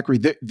say, Zachary,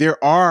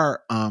 there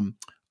are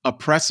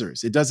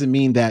oppressors. It doesn't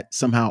mean that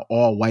somehow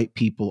all white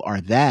people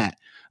are that,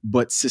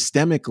 but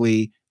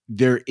systemically,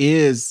 there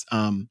is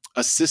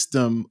a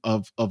system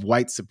of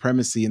white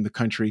supremacy in the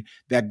country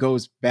that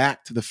goes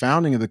back to the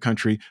founding of the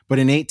country. But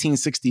in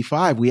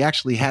 1865, we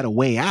actually had a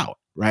way out,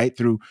 right?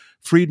 Through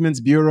Freedmen's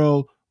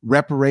Bureau,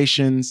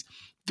 reparations,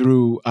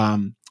 through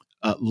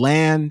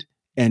land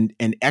and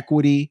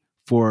equity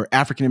for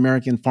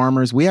African-American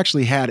farmers. We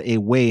actually had a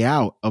way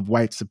out of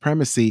white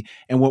supremacy.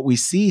 And what we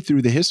see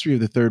through the history of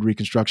the Third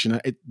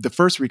Reconstruction, the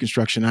First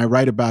Reconstruction, I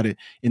write about it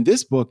in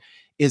this book,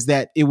 is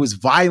that it was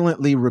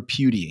violently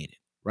repudiated.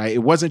 Right. It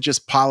wasn't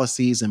just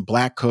policies and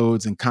black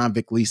codes and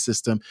convict lease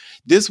system.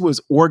 This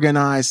was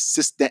organized,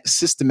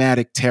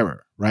 systematic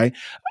terror. Right.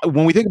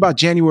 When we think about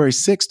January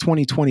 6,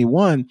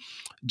 2021,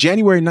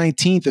 January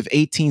 19th of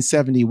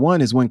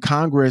 1871 is when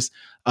Congress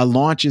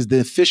launches the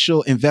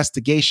official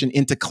investigation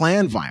into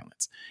Klan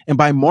violence. And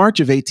by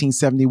March of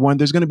 1871,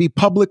 there's going to be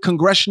public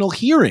congressional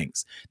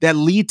hearings that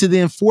lead to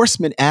the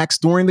enforcement acts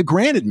during the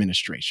Grant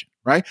administration,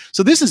 right?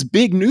 So this is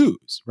big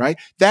news, right?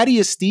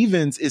 Thaddeus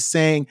Stevens is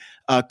saying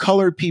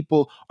colored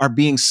people are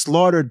being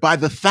slaughtered by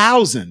the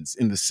thousands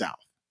in the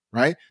South,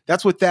 right?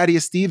 That's what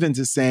Thaddeus Stevens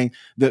is saying.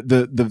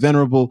 The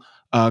venerable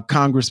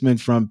congressman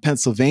from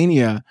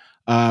Pennsylvania,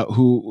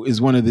 who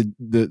is one of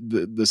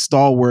the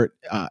stalwart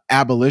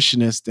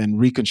abolitionists and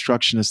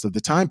reconstructionists of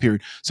the time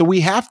period. So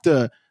we have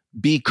to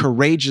be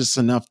courageous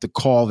enough to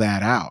call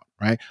that out,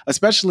 right?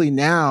 Especially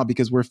now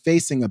because we're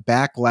facing a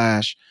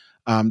backlash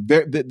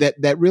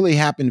that really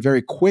happened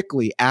very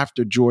quickly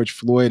after George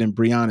Floyd and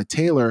Breonna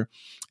Taylor,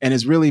 and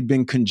has really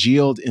been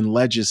congealed in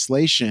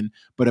legislation,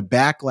 but a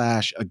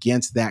backlash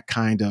against that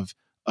kind of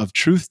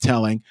truth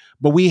telling.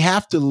 But we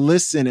have to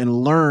listen and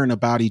learn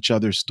about each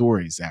other's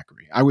stories,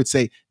 Zachary. I would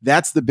say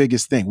that's the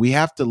biggest thing. We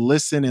have to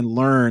listen and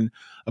learn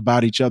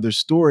about each other's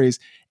stories.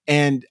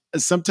 And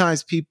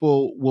sometimes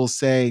people will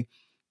say,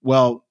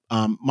 well,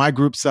 my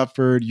group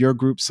suffered, your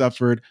group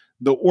suffered.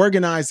 The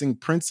organizing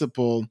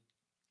principle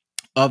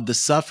of the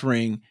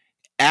suffering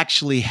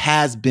actually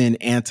has been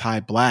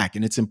anti-Black.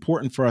 And it's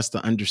important for us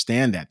to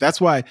understand that. That's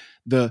why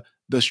the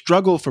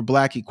struggle for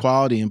Black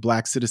equality and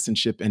Black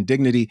citizenship and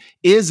dignity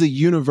is a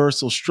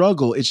universal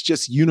struggle. It's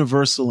just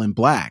universal in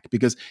Black,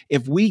 because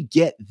if we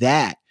get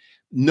that,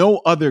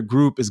 no other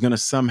group is going to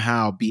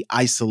somehow be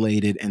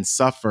isolated and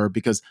suffer,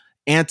 because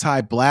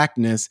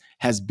anti-Blackness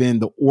has been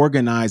the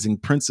organizing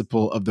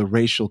principle of the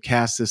racial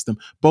caste system,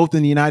 both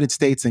in the United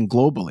States and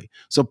globally.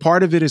 So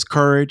part of it is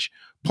courage.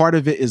 Part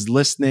of it is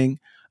listening.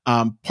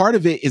 Part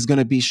of it is going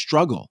to be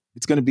struggle.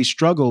 It's going to be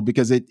struggle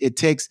because it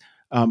takes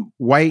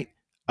white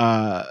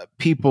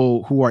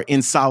people who are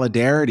in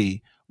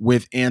solidarity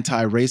with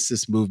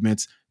anti-racist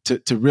movements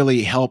to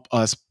really help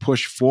us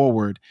push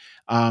forward.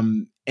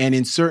 And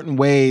in certain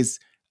ways,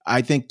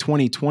 I think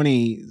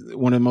 2020,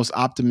 one of the most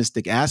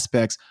optimistic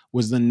aspects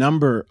was the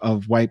number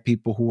of white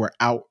people who were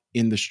out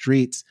in the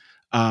streets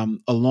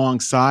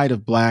alongside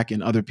of Black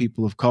and other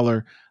people of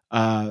color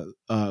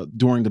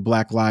during the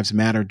Black Lives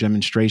Matter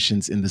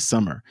demonstrations in the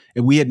summer.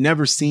 And we had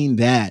never seen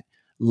that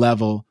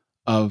level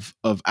of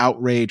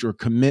outrage or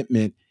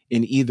commitment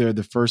in either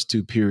the first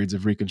two periods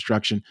of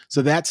Reconstruction.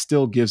 So that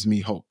still gives me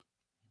hope.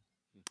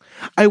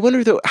 I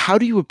wonder, though, how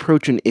do you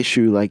approach an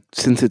issue like,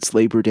 since it's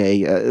Labor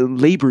Day,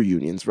 labor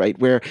unions, right,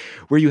 where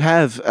you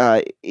have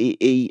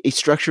a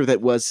structure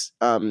that was,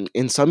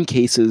 in some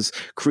cases,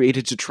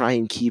 created to try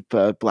and keep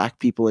Black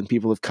people and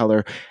people of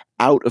color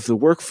out of the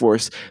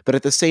workforce, but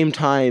at the same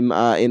time,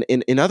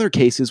 in other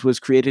cases, was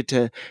created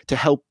to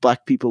help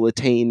Black people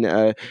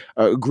attain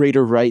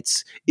greater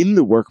rights in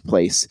the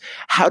workplace.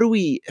 How do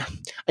we?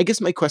 I guess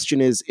my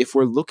question is, if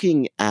we're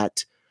looking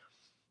at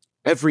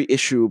every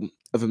issue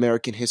of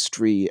American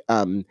history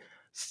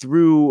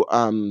through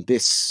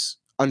this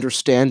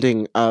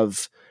understanding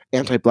of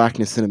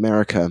anti-Blackness in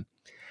America,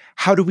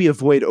 how do we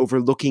avoid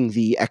overlooking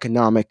the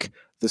economic,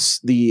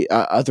 the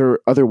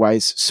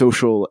otherwise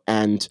social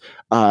and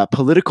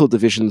political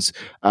divisions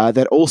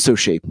that also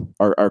shape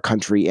our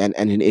country and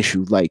an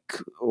issue like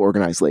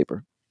organized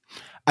labor?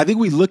 I think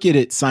we look at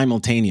it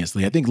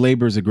simultaneously. I think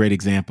labor is a great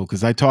example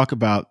because I talk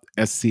about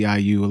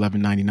SCIU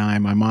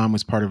 1199. My mom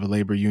was part of a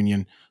labor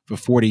union for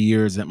 40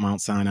 years at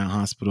Mount Sinai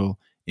Hospital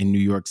in New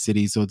York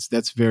City. So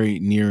that's very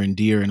near and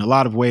dear. In a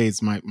lot of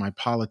ways, my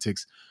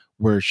politics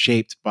were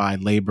shaped by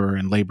labor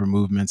and labor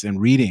movements and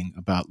reading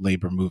about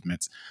labor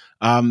movements.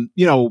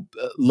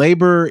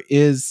 Labor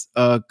is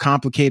a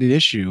complicated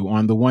issue.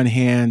 On the one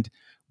hand,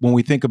 when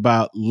we think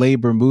about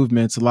labor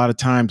movements, a lot of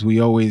times we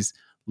always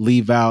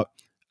leave out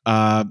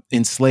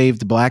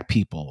enslaved Black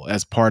people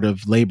as part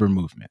of labor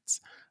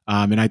movements.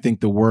 And I think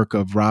the work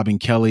of Robin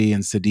Kelley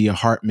and Saidiya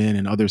Hartman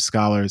and other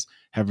scholars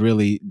have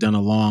really gone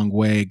a long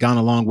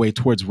way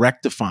towards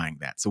rectifying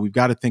that. So we've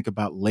got to think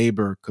about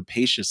labor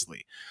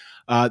capaciously.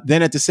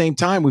 Then at the same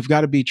time, we've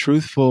got to be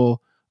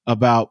truthful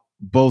about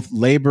both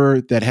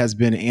labor that has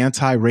been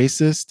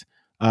anti-racist,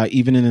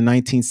 even in the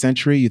 19th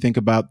century. You think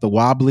about the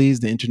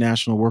Wobblies, the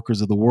International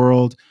Workers of the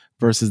World,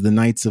 versus the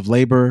Knights of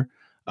Labor.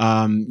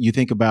 You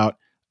think about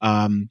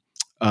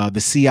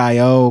the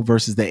CIO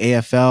versus the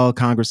AFL,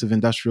 Congress of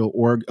Industrial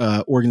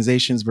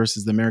Organizations,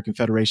 versus the American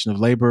Federation of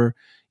Labor.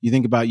 You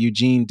think about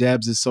Eugene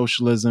Debs'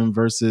 socialism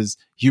versus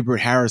Hubert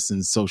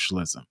Harrison's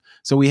socialism.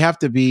 So we have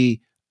to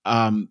be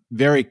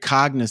very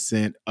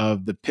cognizant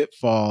of the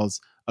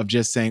pitfalls of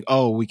just saying,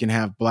 oh, we can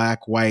have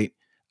Black, white,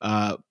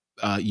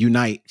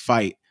 unite,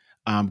 fight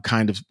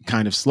kind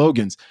of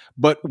slogans.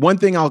 But one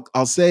thing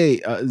I'll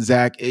say,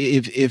 Zach,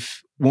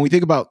 if when we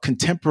think about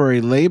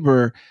contemporary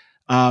labor,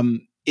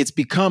 it's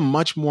become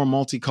much more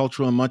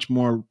multicultural and much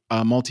more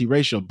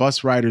multiracial.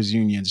 Bus riders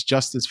unions,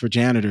 Justice for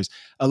Janitors,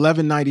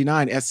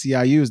 1199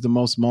 SCIU is the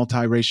most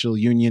multiracial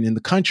union in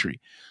the country.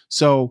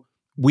 So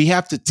we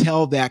have to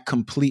tell that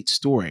complete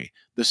story.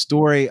 The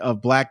story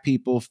of Black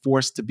people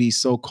forced to be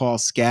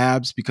so-called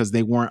scabs because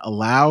they weren't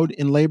allowed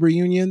in labor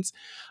unions,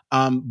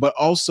 but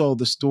also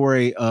the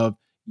story of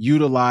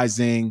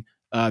utilizing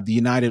the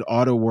United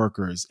Auto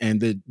Workers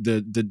and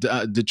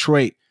the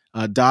Detroit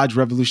Dodge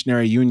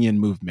Revolutionary Union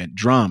movement,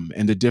 DRUM,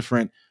 and the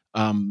different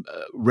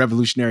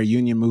revolutionary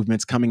union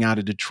movements coming out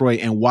of Detroit,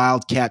 and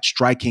Wildcat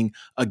striking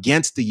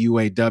against the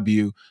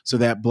UAW so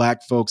that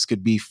Black folks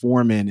could be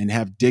foremen and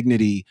have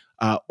dignity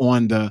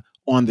on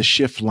the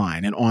shift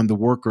line and on the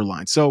worker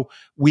line. So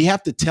we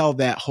have to tell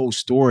that whole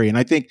story. And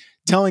I think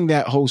telling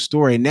that whole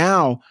story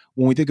now,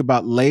 when we think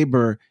about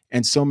labor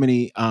and so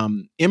many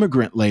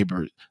immigrant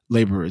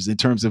laborers, in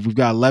terms of we've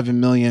got 11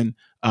 million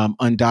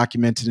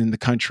undocumented in the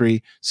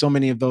country. So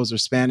many of those are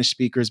Spanish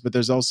speakers, but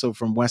there's also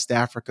from West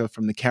Africa,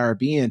 from the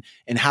Caribbean.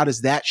 And how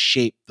does that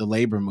shape the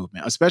labor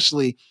movement,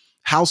 especially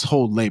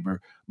household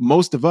labor?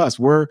 Most of us,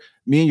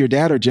 me and your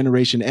dad are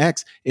Generation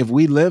X. If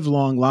we live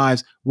long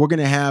lives, we're going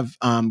to have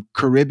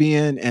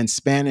Caribbean and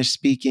Spanish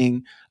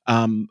speaking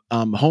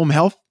home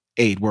health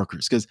aid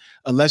workers, because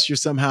unless you're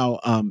somehow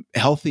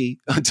healthy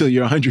until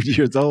you're 100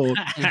 years old,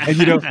 and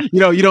you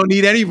don't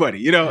need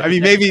anybody. I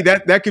mean, maybe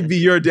that could be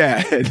your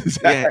dad. He's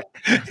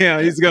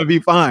going to be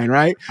fine,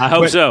 right? I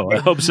hope so.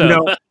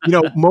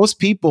 Most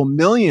people,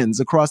 millions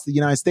across the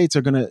United States,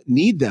 are going to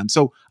need them.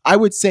 So I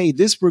would say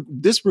this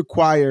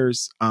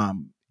requires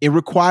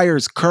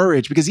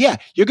courage, because you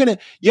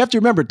have to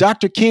remember,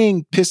 Dr.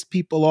 King pissed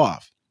people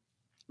off.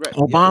 Right.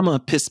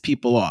 Obama pissed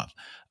people off.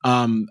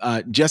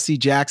 Jesse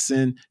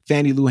Jackson,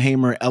 Fannie Lou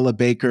Hamer, Ella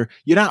Baker.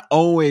 You're not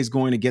always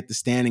going to get the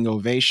standing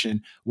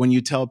ovation when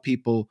you tell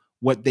people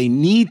what they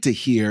need to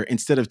hear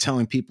instead of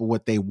telling people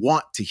what they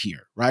want to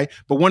hear, right?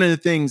 But one of the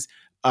things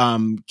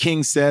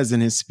King says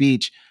in his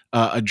speech,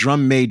 a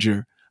drum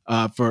major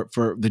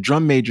for the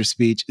drum major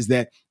speech, is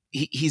that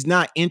he's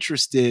not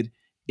interested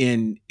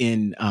in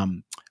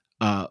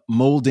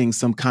molding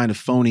some kind of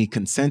phony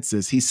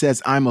consensus. He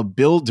says, I'm a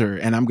builder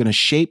and I'm going to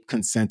shape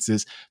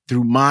consensus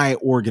through my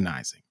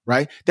organizing,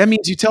 right? That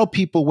means you tell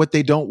people what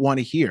they don't want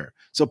to hear.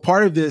 So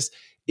part of this,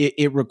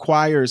 it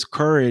requires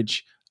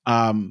courage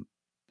on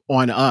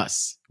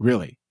us,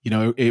 really.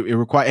 It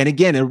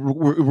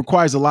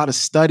requires a lot of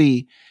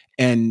study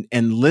and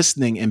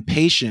listening and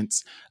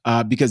patience,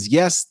 because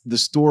yes, the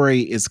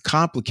story is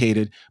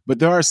complicated, but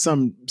there are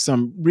some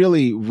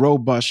really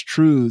robust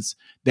truths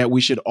that we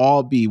should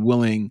all be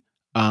willing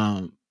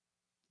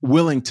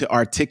to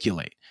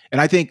articulate. And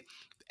I think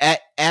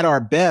at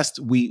our best,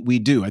 we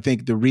do. I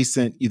think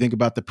you think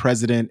about the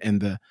president and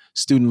the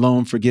student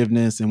loan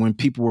forgiveness, and when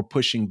people were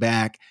pushing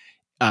back,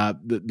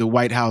 the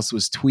White House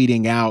was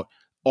tweeting out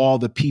all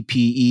the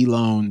PPE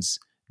loans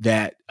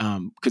that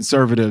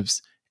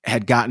conservatives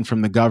had gotten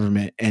from the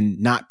government and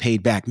not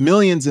paid back,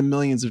 millions and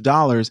millions of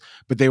dollars,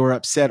 but they were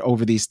upset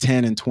over these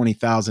 $10,000 and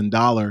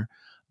 $20,000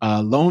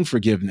 loan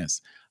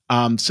forgiveness.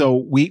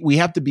 So we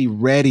have to be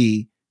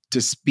ready to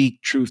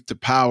speak truth to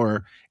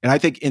power. And I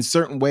think in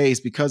certain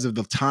ways, because of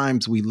the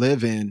times we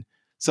live in,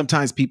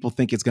 sometimes people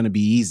think it's going to be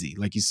easy.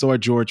 Like you saw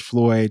George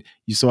Floyd,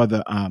 you saw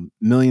the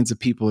millions of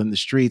people in the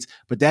streets,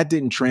 but that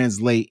didn't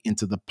translate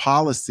into the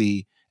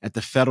policy at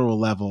the federal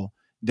level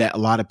that a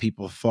lot of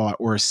people thought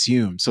or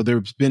assumed. So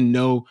there's been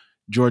no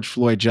George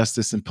Floyd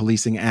Justice and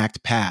Policing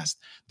Act passed.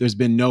 There's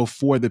been no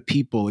For the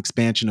People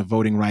expansion of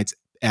Voting Rights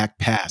Act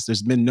passed.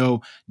 There's been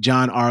no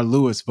John R.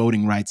 Lewis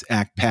Voting Rights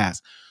Act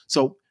passed.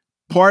 So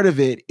part of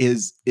it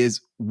is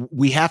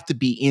we have to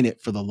be in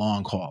it for the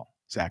long haul,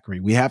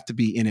 Zachary. We have to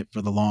be in it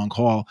for the long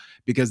haul,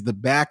 because the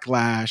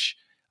backlash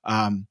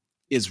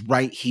is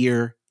right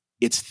here.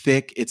 It's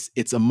thick.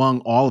 It's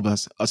among all of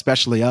us,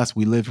 especially us.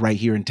 We live right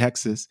here in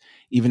Texas,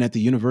 even at the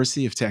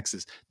University of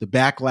Texas. The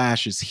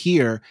backlash is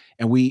here,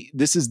 and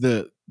this is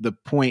the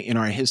point in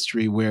our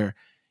history where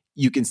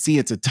you can see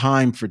it's a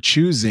time for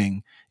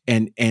choosing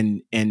and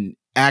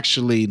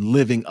actually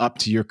living up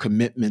to your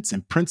commitments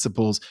and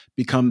principles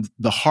become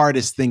the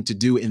hardest thing to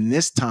do in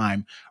this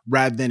time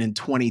rather than in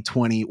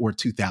 2020 or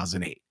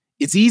 2008.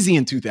 It's easy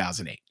in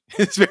 2008.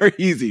 It's very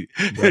easy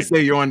to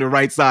say you're on the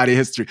right side of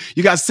history.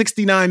 You got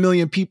 69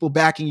 million people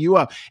backing you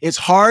up. It's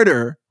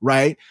harder,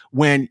 right,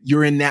 when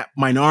you're in that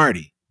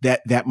minority,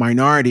 that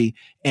minority.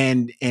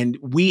 And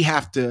we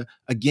have to,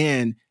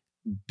 again,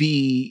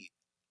 be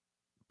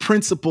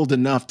principled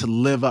enough to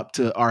live up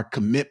to our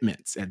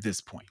commitments at this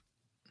point.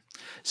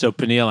 So,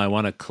 Peniel, I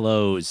want to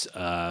close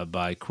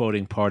by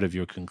quoting part of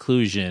your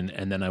conclusion,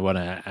 and then I want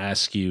to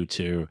ask you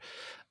to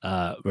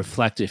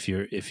reflect, if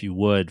you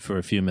would, for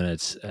a few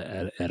minutes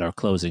at our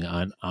closing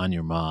on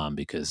your mom,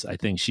 because I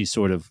think she's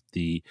sort of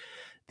the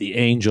the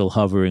angel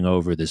hovering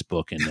over this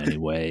book in many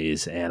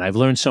ways. And I've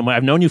learned so much.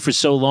 I've known you for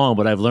so long,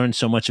 but I've learned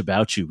so much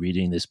about you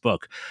reading this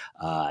book.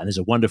 And there's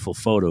a wonderful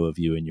photo of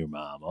you and your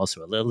mom,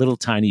 also a little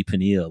tiny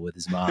Peniel with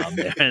his mom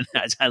there. And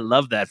I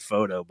love that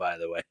photo, by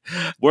the way.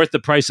 Worth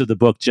the price of the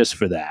book just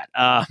for that.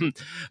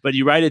 But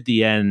you write at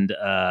the end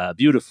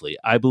beautifully,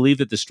 I believe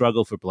that the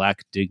struggle for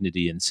Black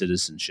dignity and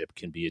citizenship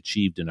can be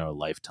achieved in our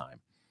lifetime,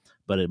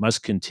 but it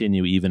must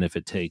continue even if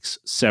it takes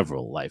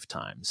several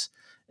lifetimes.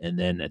 And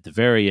then at the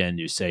very end,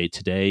 you say,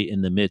 today,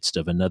 in the midst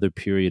of another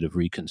period of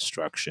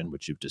reconstruction,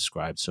 which you've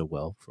described so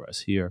well for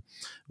us here,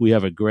 we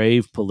have a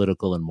grave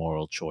political and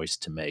moral choice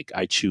to make.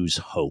 I choose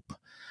hope.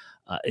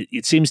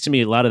 It seems to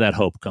me a lot of that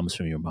hope comes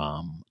from your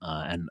mom.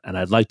 And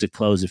I'd like to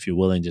close, if you're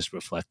willing, just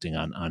reflecting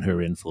on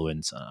her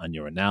influence on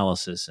your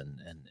analysis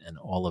and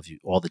all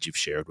that you've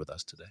shared with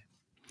us today.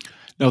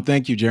 No,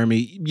 thank you,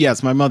 Jeremy.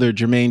 Yes, my mother,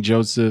 Jermaine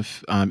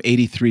Joseph,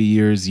 83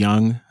 years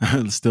young,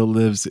 still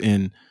lives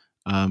in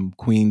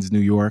Queens, New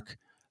York.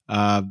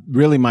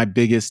 Really my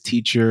biggest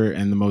teacher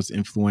and the most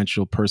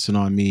influential person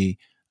on me,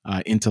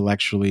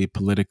 intellectually,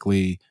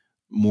 politically,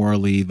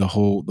 morally, the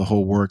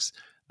whole works.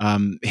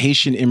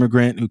 Haitian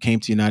immigrant who came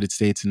to the United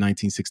States in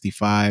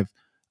 1965,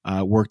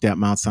 worked at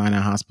Mount Sinai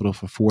Hospital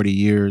for 40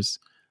 years.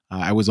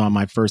 I was on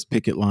my first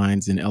picket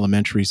lines in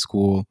elementary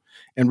school,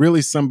 and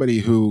really somebody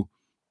who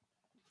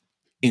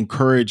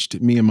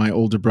encouraged me and my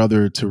older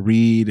brother to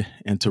read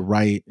and to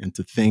write and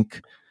to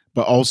think,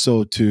 but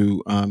also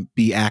to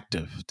be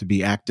active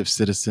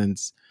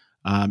citizens.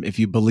 If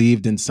you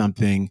believed in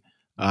something,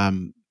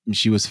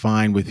 she was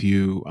fine with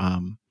you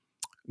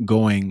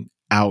going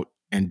out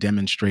and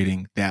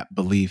demonstrating that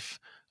belief.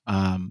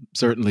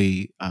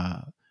 Certainly,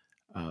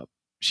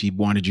 she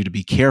wanted you to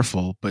be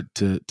careful, but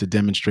to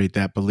demonstrate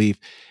that belief.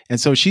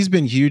 And so she's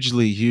been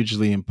hugely,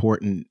 hugely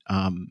important.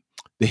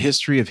 The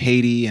history of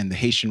Haiti and the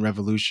Haitian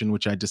Revolution,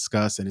 which I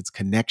discuss, and its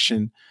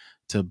connection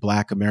to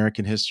Black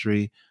American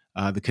history,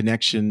 the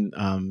connection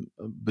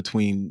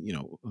between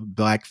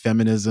Black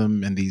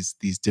feminism and these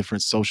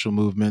different social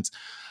movements,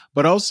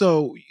 but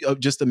also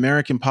just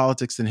American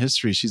politics and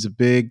history. She's a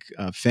big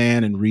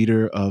fan and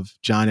reader of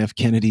John F.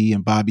 Kennedy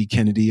and Bobby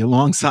Kennedy,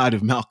 alongside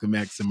of Malcolm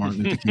X and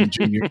Martin Luther King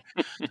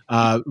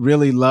Jr.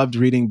 Really loved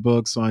reading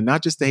books on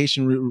not just the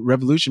Haitian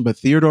Revolution, but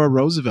Theodore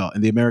Roosevelt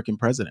and the American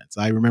presidents.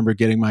 I remember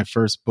getting my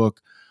first book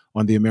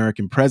on the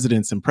American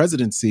presidents and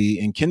presidency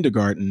in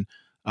kindergarten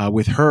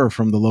with her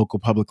from the local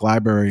public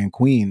library in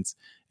Queens.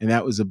 And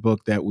that was a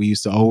book that we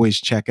used to always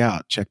check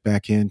out, check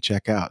back in,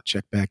 check out,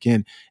 check back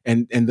in.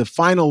 And the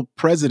final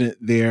president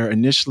there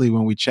initially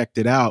when we checked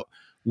it out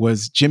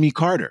was Jimmy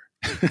Carter.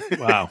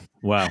 Wow.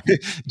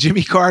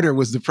 Jimmy Carter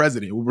was the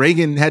president.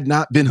 Reagan had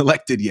not been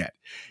elected yet.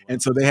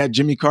 And so they had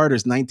Jimmy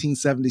Carter's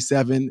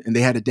 1977 and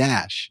they had a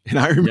dash. And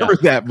I remember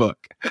that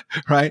book,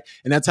 right?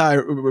 And that's how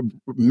I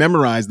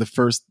memorized the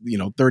first,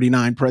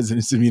 39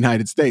 presidents of the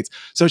United States.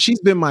 So she's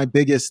been my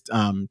biggest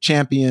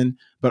champion,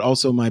 but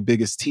also my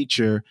biggest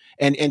teacher.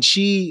 And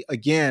she,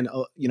 again,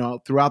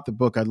 throughout the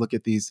book, I look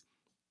at these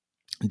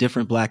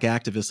different Black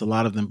activists, a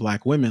lot of them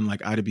Black women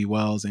like Ida B.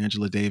 Wells,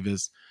 Angela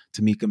Davis,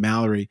 Tamika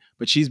Mallory,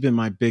 but she's been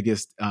my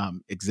biggest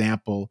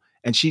example.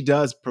 And she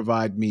does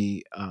provide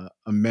me a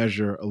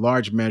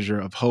large measure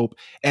of hope.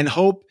 And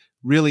hope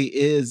really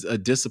is a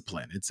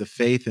discipline. It's a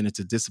faith and it's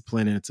a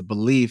discipline and it's a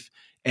belief.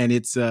 And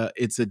it's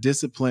a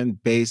discipline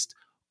based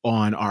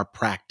on our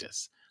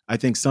practice. I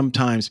think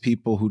sometimes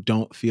people who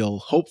don't feel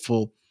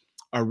hopeful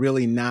are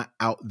really not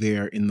out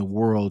there in the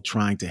world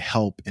trying to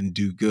help and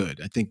do good.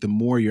 I think the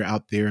more you're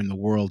out there in the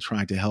world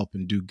trying to help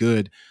and do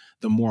good,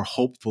 the more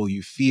hopeful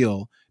you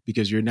feel,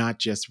 because you're not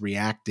just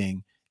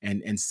reacting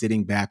and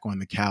sitting back on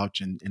the couch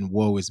and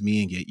woe is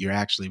meing it. You're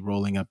actually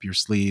rolling up your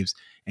sleeves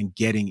and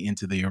getting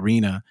into the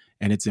arena.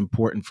 And it's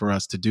important for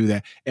us to do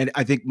that. And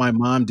I think my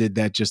mom did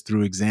that just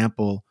through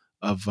example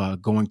of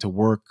going to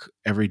work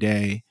every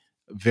day,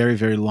 very,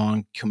 very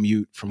long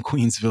commute from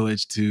Queens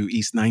Village to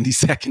East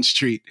 92nd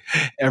Street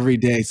every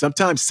day,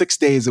 sometimes 6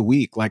 days a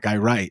week, like I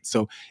write.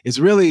 So it's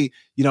really,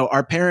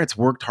 our parents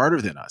worked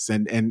harder than us.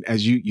 And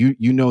as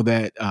you know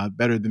that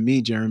better than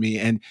me, Jeremy.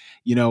 And,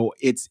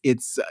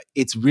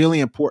 it's really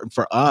important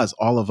for us,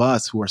 all of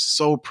us who are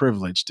so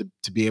privileged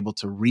to be able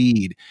to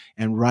read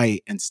and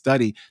write and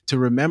study, to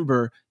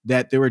remember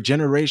that there were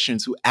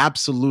generations who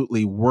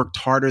absolutely worked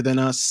harder than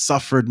us,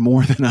 suffered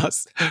more than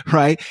us,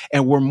 right?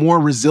 And were more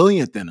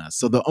resilient than us.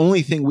 So the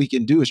only thing we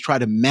can do is try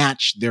to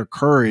match their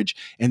courage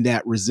and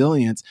that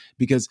resilience,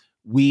 because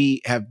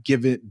we have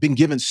been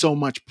given so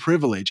much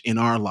privilege in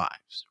our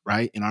lives,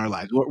 right? In our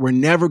lives. We're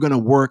never going to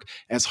work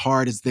as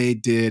hard as they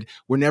did.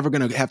 We're never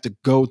going to have to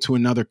go to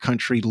another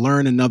country,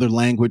 learn another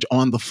language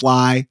on the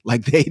fly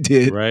like they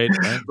did. Right.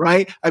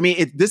 Right? I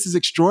mean, this is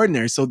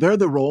extraordinary. So they're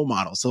the role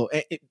model. So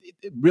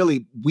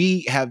really,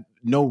 we have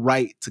no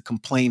right to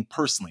complain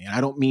personally. And I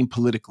don't mean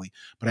politically,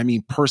 but I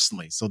mean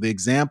personally. So the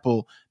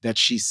example that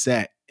she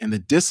set and the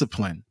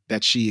discipline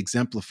that she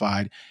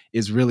exemplified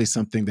is really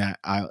something that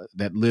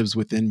lives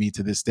within me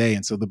to this day.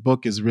 And so the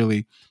book is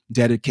really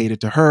dedicated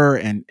to her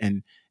and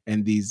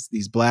and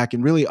these Black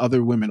and really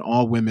other women,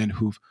 all women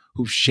who've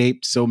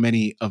shaped so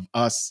many of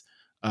us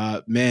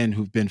men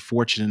who've been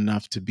fortunate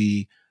enough to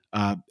be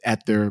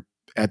at the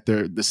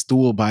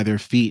stool by their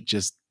feet,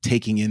 just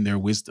taking in their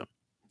wisdom.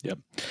 Yep.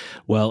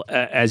 Well,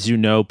 as you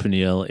know,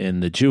 Peniel,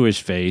 in the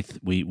Jewish faith,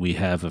 we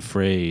have a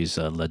phrase,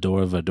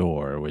 Lador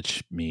Vador,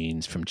 which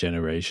means from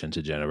generation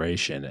to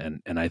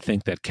generation. And I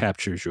think that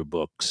captures your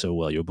book so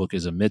well. Your book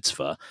is a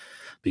mitzvah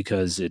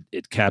because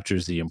it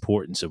captures the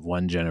importance of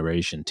one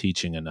generation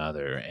teaching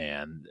another.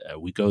 And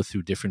we go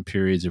through different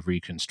periods of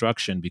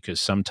reconstruction because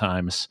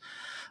sometimes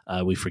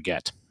we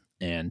forget.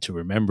 And to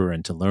remember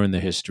and to learn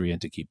the history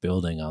and to keep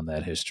building on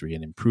that history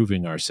and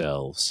improving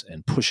ourselves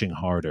and pushing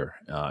harder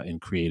in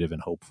creative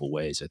and hopeful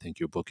ways. I think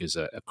your book is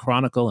a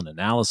chronicle, an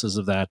analysis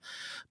of that,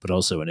 but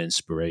also an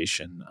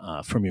inspiration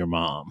from your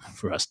mom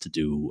for us to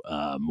do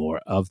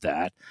more of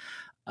that.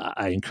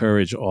 I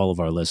encourage all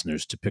of our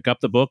listeners to pick up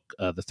the book,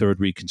 The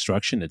Third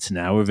Reconstruction. It's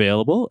now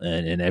available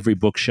in every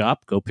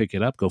bookshop. Go pick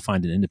it up. Go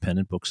find an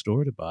independent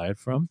bookstore to buy it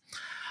from.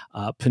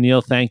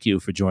 Peniel, thank you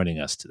for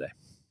joining us today.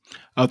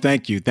 Oh,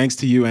 thank you. Thanks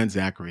to you and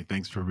Zachary.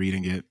 Thanks for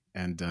reading it.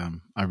 And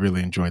I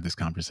really enjoyed this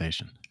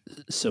conversation.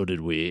 So did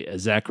we.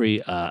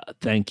 Zachary,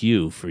 thank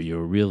you for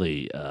your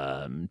really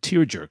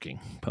tear-jerking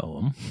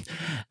poem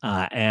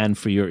and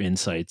for your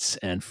insights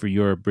and for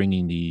your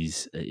bringing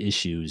these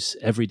issues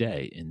every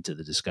day into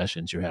the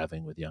discussions you're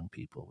having with young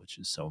people, which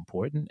is so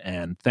important.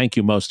 And thank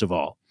you most of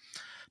all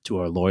to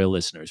our loyal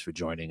listeners for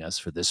joining us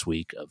for this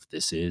week of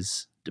This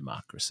Is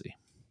Democracy.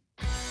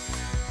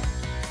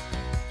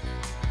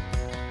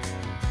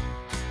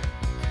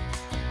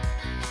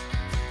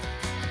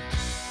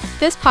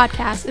 This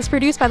podcast is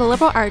produced by the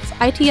Liberal Arts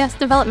ITS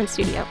Development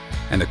Studio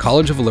and the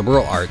College of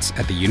Liberal Arts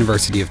at the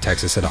University of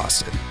Texas at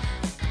Austin.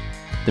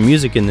 The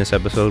music in this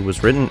episode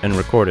was written and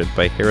recorded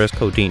by Harris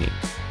Codini.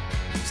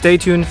 Stay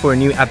tuned for a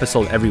new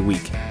episode every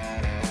week.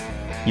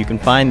 You can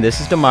find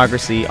This Is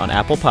Democracy on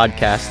Apple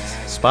Podcasts,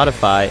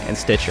 Spotify, and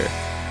Stitcher.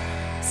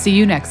 See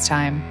you next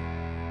time.